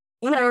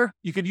 Or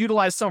you could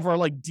utilize some of our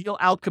like deal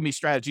alchemy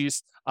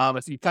strategies.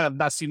 If you kind of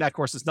not seen that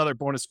course, it's another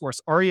bonus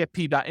course,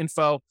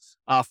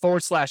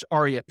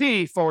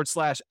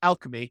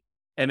 refp.info/REAP/alchemy.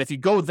 And if you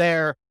go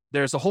there,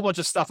 there's a whole bunch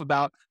of stuff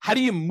about how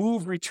do you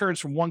move returns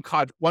from one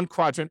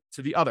quadrant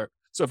to the other.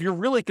 So if you're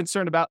really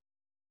concerned about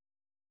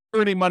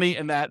earning money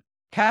in that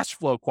cash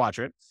flow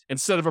quadrant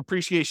instead of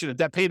appreciation and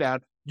debt pay down,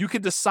 you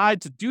can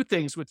decide to do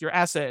things with your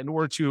asset in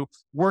order to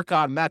work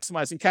on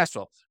maximizing cash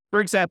flow.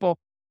 For example,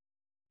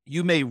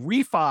 you may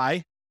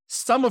refi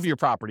some of your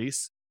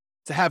properties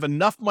to have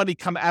enough money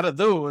come out of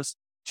those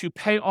to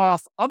pay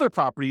off other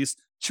properties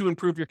to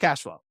improve your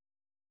cash flow.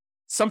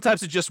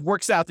 Sometimes it just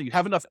works out that you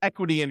have enough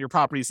equity in your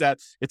properties that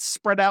it's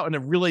spread out in a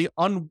really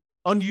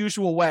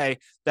unusual way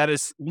that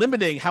is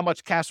limiting how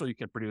much cash flow you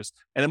can produce.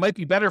 And it might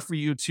be better for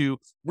you to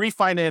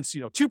refinance,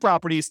 two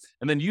properties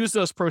and then use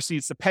those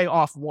proceeds to pay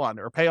off one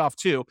or pay off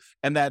two.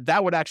 And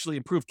that would actually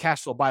improve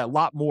cash flow by a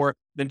lot more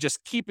than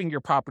just keeping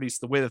your properties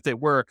the way that they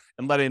were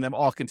and letting them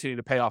all continue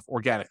to pay off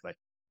organically.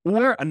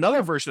 Or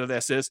another version of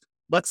this is,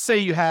 let's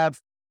say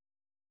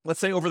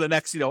over the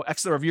next,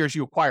 X number of years,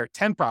 you acquire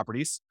 10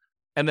 properties.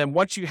 And then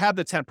once you have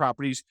the 10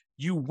 properties,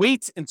 you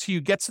wait until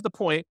you get to the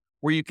point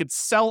where you could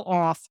sell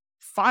off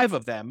 5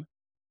 of them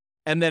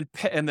and then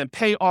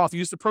pay off,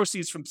 use the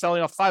proceeds from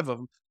selling off 5 of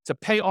them to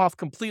pay off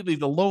completely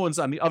the loans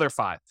on the other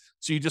 5.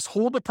 So you just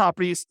hold the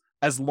properties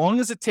as long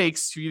as it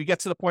takes for you to get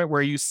to the point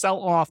where you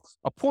sell off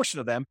a portion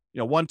of them,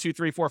 1, 2,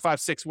 3, 4, 5,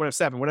 6, whatever,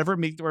 7, whatever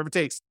it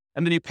takes.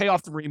 and then you pay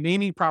off the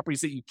remaining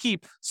properties that you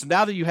keep. So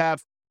now that you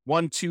have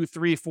 1, 2,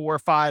 3, 4,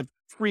 5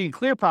 free and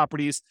clear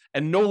properties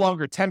and no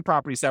longer 10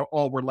 properties that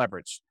all were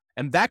leveraged.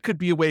 And that could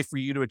be a way for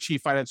you to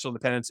achieve financial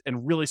independence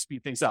and really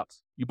speed things up.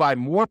 You buy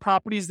more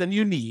properties than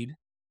you need,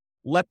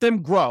 let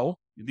them grow.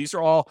 These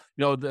are all,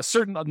 the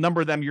certain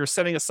number of them you're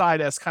setting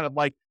aside as kind of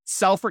like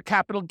sell for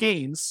capital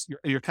gains.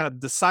 You're kind of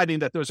deciding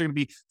that those are going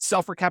to be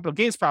sell for capital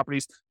gains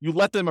properties. You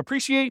let them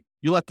appreciate,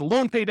 you let the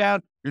loan pay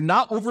down. You're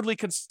not overly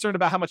concerned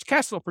about how much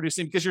cash flow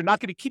producing because you're not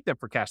going to keep them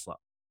for cash flow.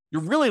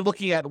 You're really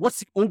looking at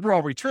what's the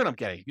overall return I'm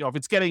getting. If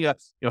it's getting a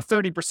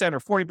 30% or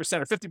 40% or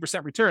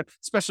 50% return,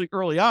 especially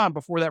early on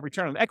before that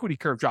return on equity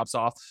curve drops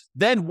off,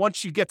 then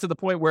once you get to the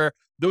point where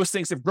those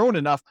things have grown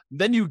enough,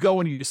 then you go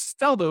and you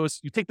sell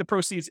those, you take the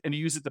proceeds and you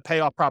use it to pay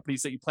off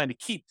properties that you plan to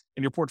keep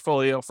in your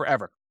portfolio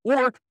forever.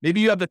 Or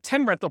maybe you have the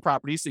 10 rental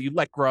properties that you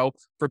let grow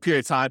for a period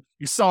of time.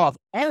 You sell off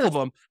all of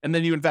them, and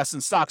then you invest in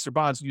stocks or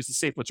bonds and use the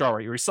safe withdrawal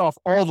rate. Or you sell off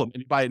all of them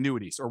and you buy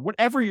annuities, or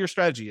whatever your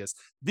strategy is.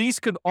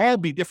 These could all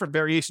be different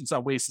variations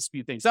on ways to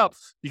speed things up,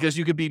 because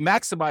you could be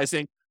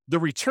maximizing the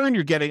return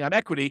you're getting on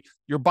equity.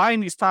 You're buying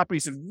these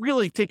properties and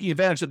really taking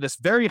advantage of this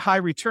very high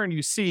return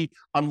you see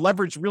on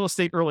leveraged real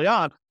estate early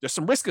on. There's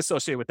some risk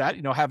associated with that,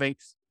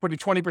 putting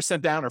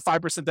 20% down or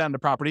 5% down in the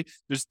property.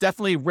 There's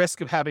definitely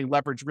risk of having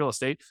leveraged real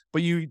estate,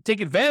 but you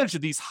take advantage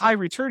of these high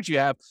returns you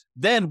have.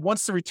 Then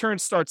once the return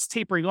starts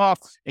tapering off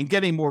and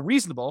getting more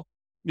reasonable,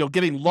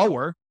 getting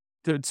lower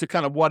to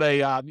kind of what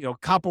a,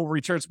 comparable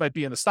returns might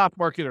be in the stock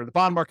market or the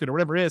bond market or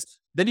whatever it is,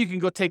 then you can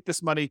go take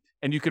this money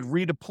and you could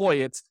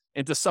redeploy it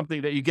into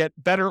something that you get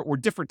better or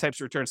different types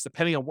of returns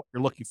depending on what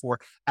you're looking for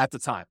at the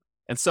time.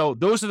 And so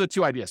those are the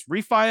two ideas: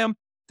 refi them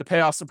to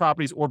pay off some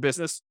properties or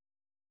business,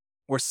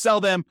 or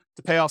sell them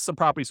to pay off some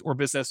properties or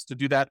business to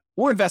do that,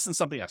 or invest in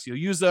something else. You'll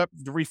use the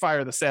refi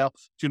or the sale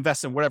to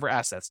invest in whatever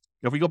assets.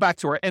 If we go back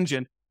to our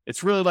engine,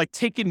 it's really like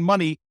taking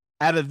money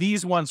out of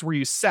these ones where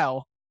you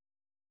sell,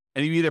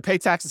 and you either pay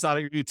taxes on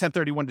it or you do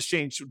 1031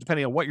 exchange,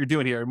 depending on what you're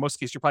doing here. In most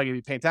cases, you're probably going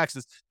to be paying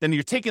taxes. Then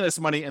you're taking this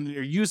money and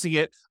you're using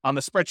it on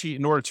the spreadsheet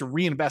in order to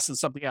reinvest in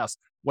something else,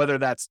 whether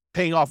that's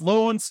paying off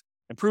loans,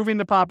 improving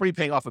the property,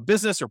 paying off a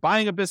business or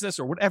buying a business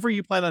or whatever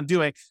you plan on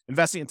doing,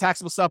 investing in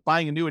taxable stuff,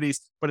 buying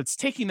annuities, but it's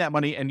taking that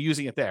money and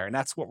using it there. And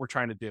that's what we're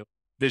trying to do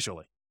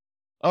visually.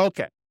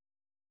 Okay.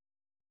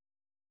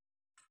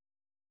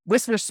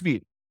 Risk versus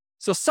speed.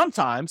 So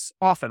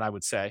often I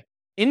would say,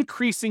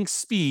 increasing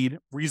speed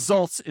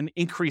results in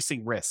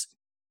increasing risk.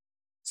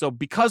 So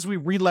because we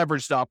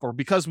re-leveraged up or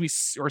because we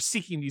are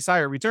seeking these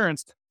higher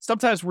returns,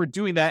 sometimes we're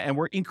doing that and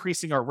we're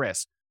increasing our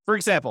risk. For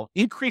example,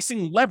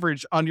 increasing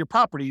leverage on your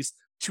properties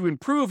to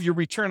improve your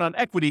return on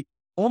equity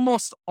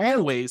almost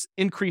always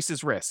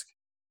increases risk.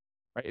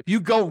 Right? If you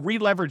go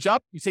re-leverage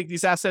up, you take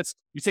these assets,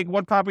 you take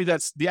one property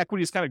that's the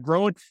equity is kind of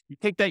growing, you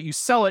take that, you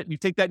sell it, and you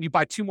take that and you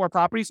buy two more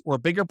properties or a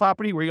bigger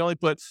property where you only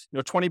put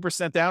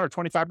 20% down or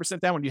 25%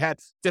 down when you had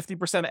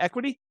 50% of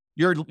equity,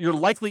 you're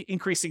likely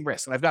increasing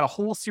risk. And I've got a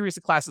whole series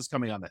of classes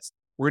coming on this.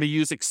 We're going to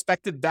use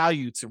expected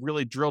value to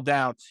really drill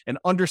down and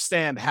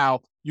understand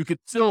how you could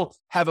still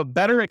have a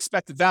better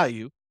expected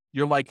value.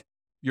 The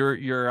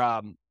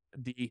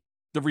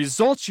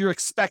results you're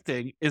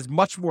expecting is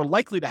much more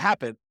likely to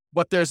happen,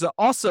 but there's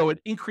also an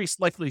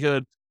increased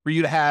likelihood for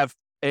you to have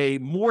a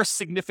more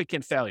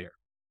significant failure.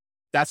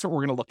 That's what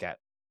we're going to look at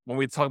when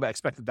we talk about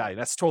expected value.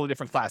 That's a totally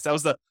different class. That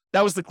was the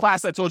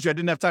class I told you I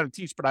didn't have time to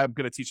teach, but I'm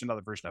going to teach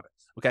another version of it.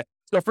 Okay.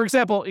 So for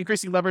example,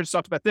 increasing leverage,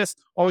 talked about this,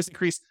 always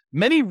increase.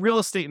 Many real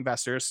estate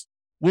investors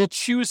will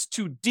choose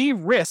to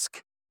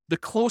de-risk the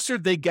closer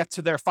they get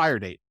to their FIRE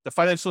date, the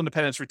financial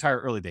independence retire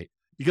early date.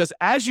 Because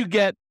as you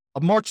get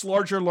a much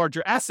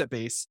larger asset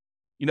base,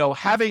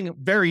 having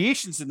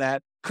variations in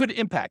that could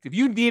impact. If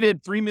you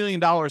needed $3 million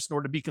in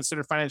order to be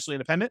considered financially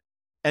independent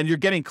and you're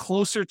getting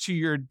closer to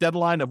your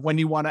deadline of when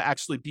you want to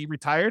actually be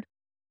retired,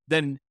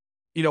 then,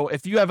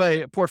 if you have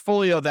a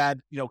portfolio that,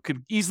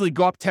 could easily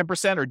go up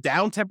 10% or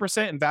down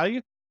 10% in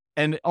value,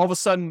 and all of a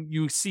sudden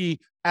you see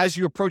as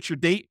you approach your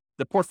date,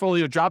 the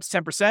portfolio drops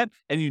 10%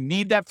 and you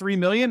need that 3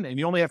 million and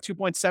you only have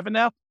 2.7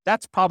 now,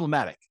 that's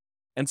problematic.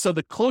 And so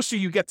the closer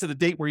you get to the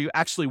date where you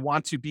actually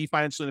want to be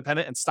financially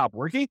independent and stop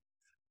working,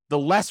 the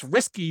less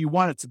risky you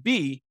want it to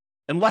be,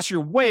 unless you're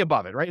way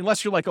above it, right?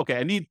 Unless you're like, okay,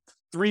 I need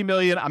 3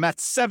 million, I'm at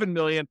 7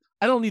 million.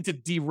 I don't need to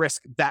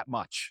de-risk that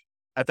much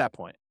at that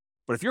point.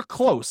 But if you're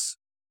close,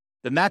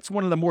 then that's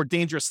one of the more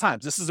dangerous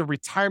times. This is a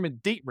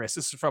retirement date risk.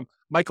 This is from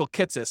Michael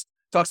Kitces.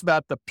 Talks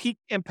about the peak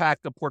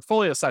impact of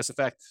portfolio size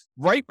effect.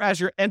 Right as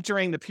you're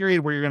entering the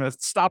period where you're going to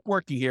stop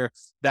working here,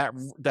 that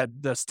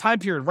this time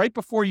period right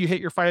before you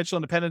hit your financial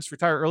independence,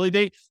 retire early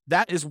date,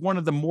 that is one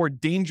of the more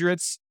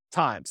dangerous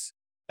times.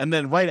 And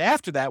then right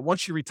after that,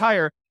 once you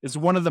retire, is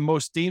one of the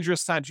most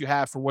dangerous times you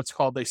have for what's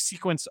called a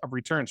sequence of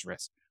returns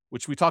risk,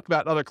 which we talked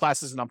about in other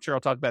classes, and I'm sure I'll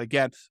talk about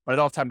again, but I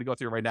don't have time to go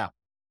through it right now.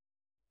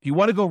 If you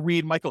want to go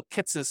read Michael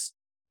Kitces'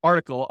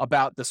 article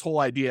about this whole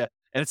idea,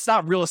 and it's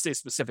not real estate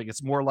specific,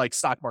 it's more like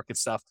stock market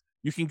stuff,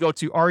 you can go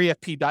to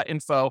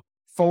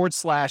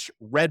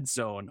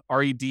refp.info/redzone,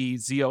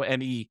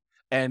 REDZone,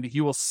 And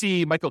you will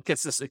see Michael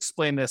Kitces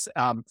explain this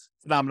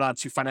phenomenon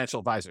to financial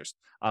advisors.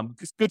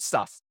 Good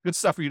stuff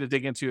for you to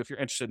dig into if you're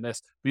interested in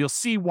this. But you'll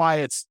see why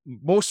it's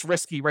most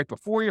risky right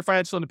before your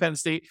financial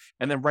independence date,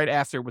 and then right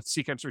after with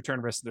sequence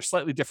return risk. They're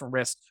slightly different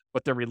risks,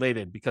 but they're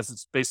related because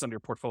it's based on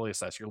your portfolio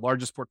size. Your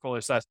largest portfolio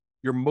size,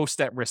 you're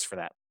most at risk for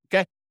that.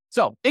 Okay.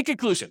 So in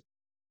conclusion,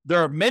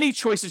 there are many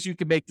choices you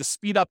can make to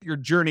speed up your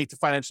journey to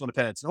financial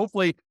independence. And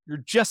hopefully you're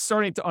just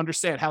starting to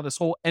understand how this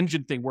whole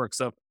engine thing works.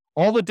 So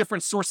all the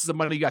different sources of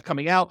money you got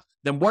coming out,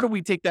 then what do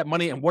we take that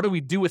money and what do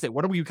we do with it?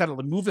 What do we kind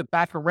of move it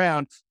back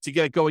around to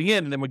get it going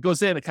in? And then when it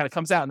goes in, it kind of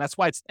comes out. And that's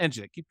why it's an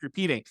engine. It keeps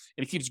repeating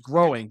and it keeps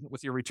growing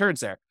with your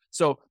returns there.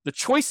 So the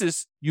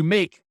choices you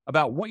make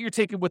about what you're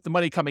taking with the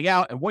money coming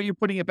out and what you're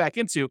putting it back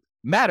into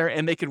matter,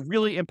 and they can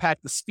really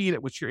impact the speed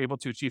at which you're able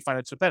to achieve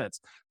financial independence.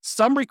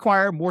 Some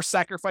require more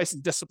sacrifice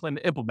and discipline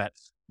to implement,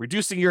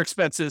 reducing your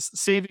expenses,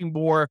 saving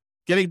more,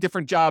 getting a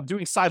different job,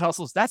 doing side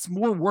hustles. That's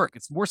more work.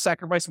 It's more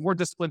sacrifice, more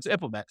discipline to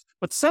implement.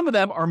 But some of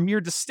them are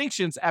mere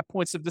distinctions at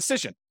points of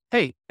decision.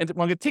 Hey, and I'm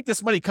going to take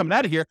this money coming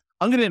out of here.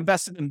 I'm going to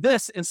invest it in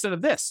this instead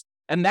of this.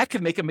 And that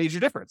can make a major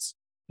difference.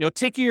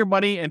 Taking your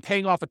money and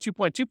paying off a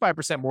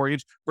 2.25%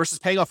 mortgage versus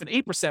paying off an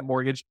 8%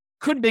 mortgage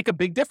could make a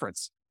big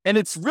difference. And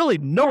it's really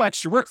no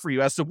extra work for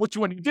you as to what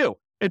you want to do.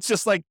 It's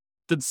just like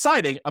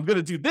deciding I'm going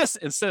to do this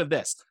instead of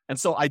this. And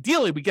so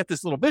ideally we get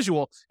this little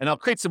visual, and I'll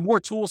create some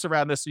more tools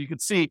around this so you can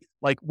see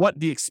like what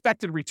the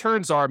expected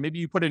returns are. Maybe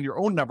you put in your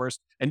own numbers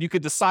and you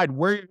could decide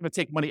where you're going to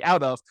take money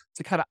out of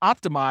to kind of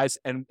optimize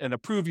and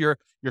improve your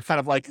kind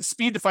of like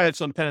speed to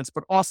financial independence,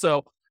 but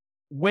also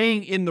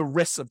weighing in the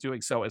risks of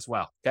doing so as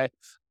well. Okay.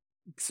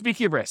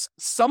 Speaking of risk,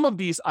 some of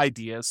these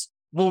ideas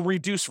will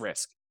reduce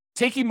risk.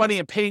 Taking money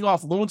and paying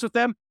off loans with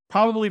them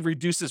probably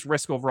reduces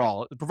risk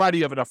overall, provided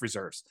you have enough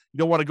reserves. You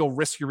don't want to go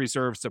risk your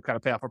reserves to kind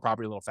of pay off a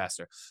property a little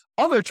faster.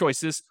 Other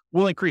choices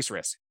will increase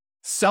risk.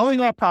 Selling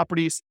off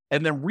properties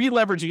and then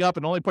re-leveraging up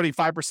and only putting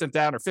 5%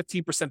 down or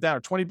 15% down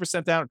or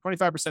 20% down or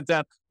 25%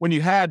 down when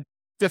you had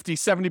 50,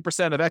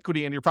 70% of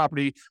equity in your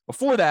property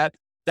before that,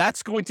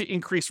 that's going to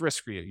increase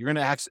risk for you. You're going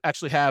to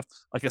actually have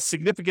like a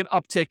significant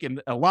uptick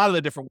in a lot of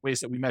the different ways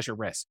that we measure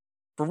risk.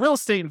 For real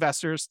estate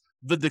investors,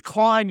 the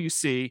decline you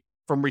see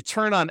from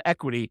return on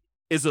equity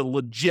is a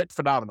legit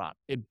phenomenon.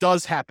 It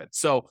does happen.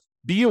 So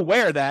be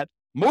aware that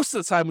most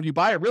of the time when you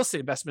buy a real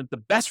estate investment, the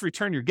best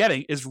return you're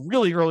getting is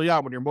really early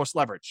on when you're most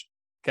leveraged.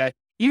 Okay.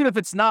 Even if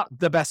it's not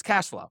the best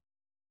cash flow.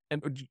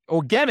 And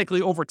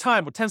organically over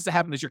time, what tends to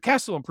happen is your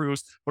cash flow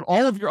improves, but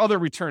all of your other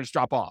returns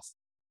drop off.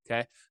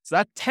 Okay. So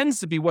that tends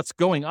to be what's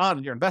going on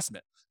in your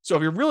investment. So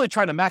if you're really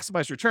trying to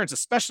maximize returns,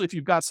 especially if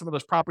you've got some of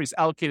those properties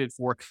allocated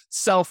for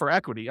sell for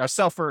equity or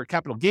sell for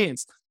capital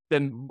gains,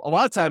 then a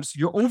lot of times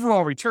your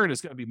overall return is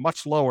going to be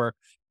much lower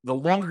the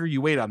longer you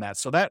wait on that.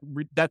 So that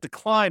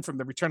decline from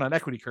the return on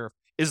equity curve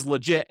is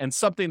legit and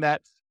something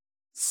that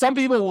some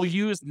people will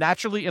use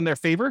naturally in their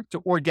favor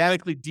to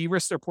organically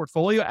de-risk their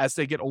portfolio as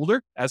they get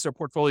older, as their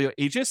portfolio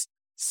ages.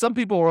 Some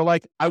people are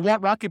like, I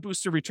want rocket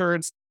booster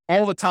returns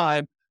all the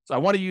time. So I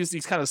want to use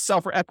these kind of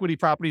sell for equity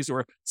properties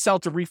or sell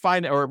to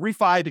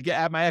refi to get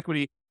at my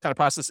equity kind of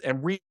process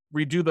and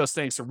redo those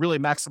things to really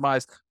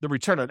maximize the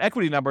return on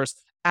equity numbers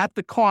at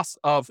the cost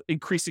of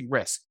increasing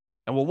risk.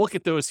 And we'll look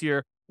at those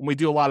here when we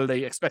do a lot of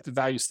the expected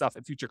value stuff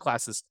in future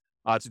classes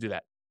to do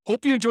that.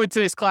 Hope you enjoyed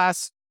today's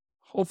class.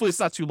 Hopefully it's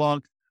not too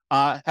long.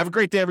 Have a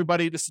great day,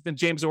 everybody. This has been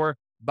James Orr.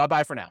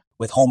 Bye-bye for now.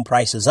 With home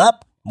prices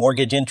up,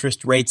 mortgage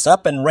interest rates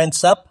up, and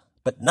rents up,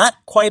 but not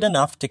quite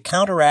enough to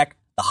counteract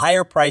the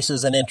higher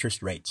prices and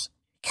interest rates.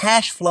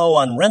 Cash flow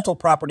on rental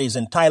properties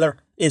in Tyler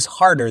is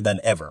harder than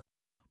ever.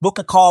 Book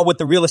a call with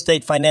the Real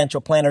Estate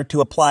Financial Planner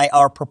to apply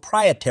our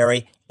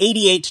proprietary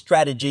 88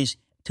 strategies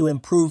to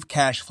improve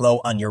cash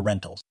flow on your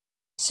rentals.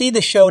 See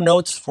the show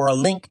notes for a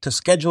link to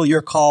schedule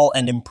your call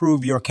and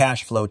improve your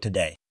cash flow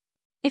today.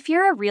 If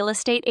you're a real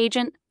estate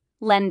agent,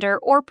 lender,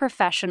 or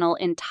professional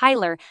in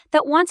Tyler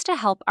that wants to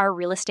help our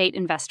real estate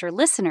investor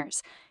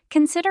listeners,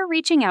 consider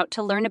reaching out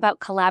to learn about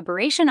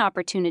collaboration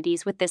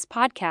opportunities with this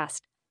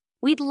podcast.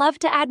 We'd love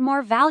to add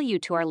more value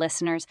to our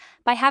listeners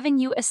by having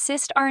you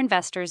assist our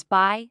investors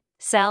buy,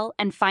 sell,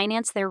 and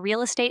finance their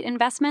real estate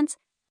investments.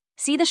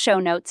 See the show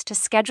notes to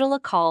schedule a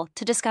call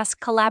to discuss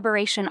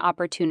collaboration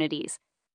opportunities.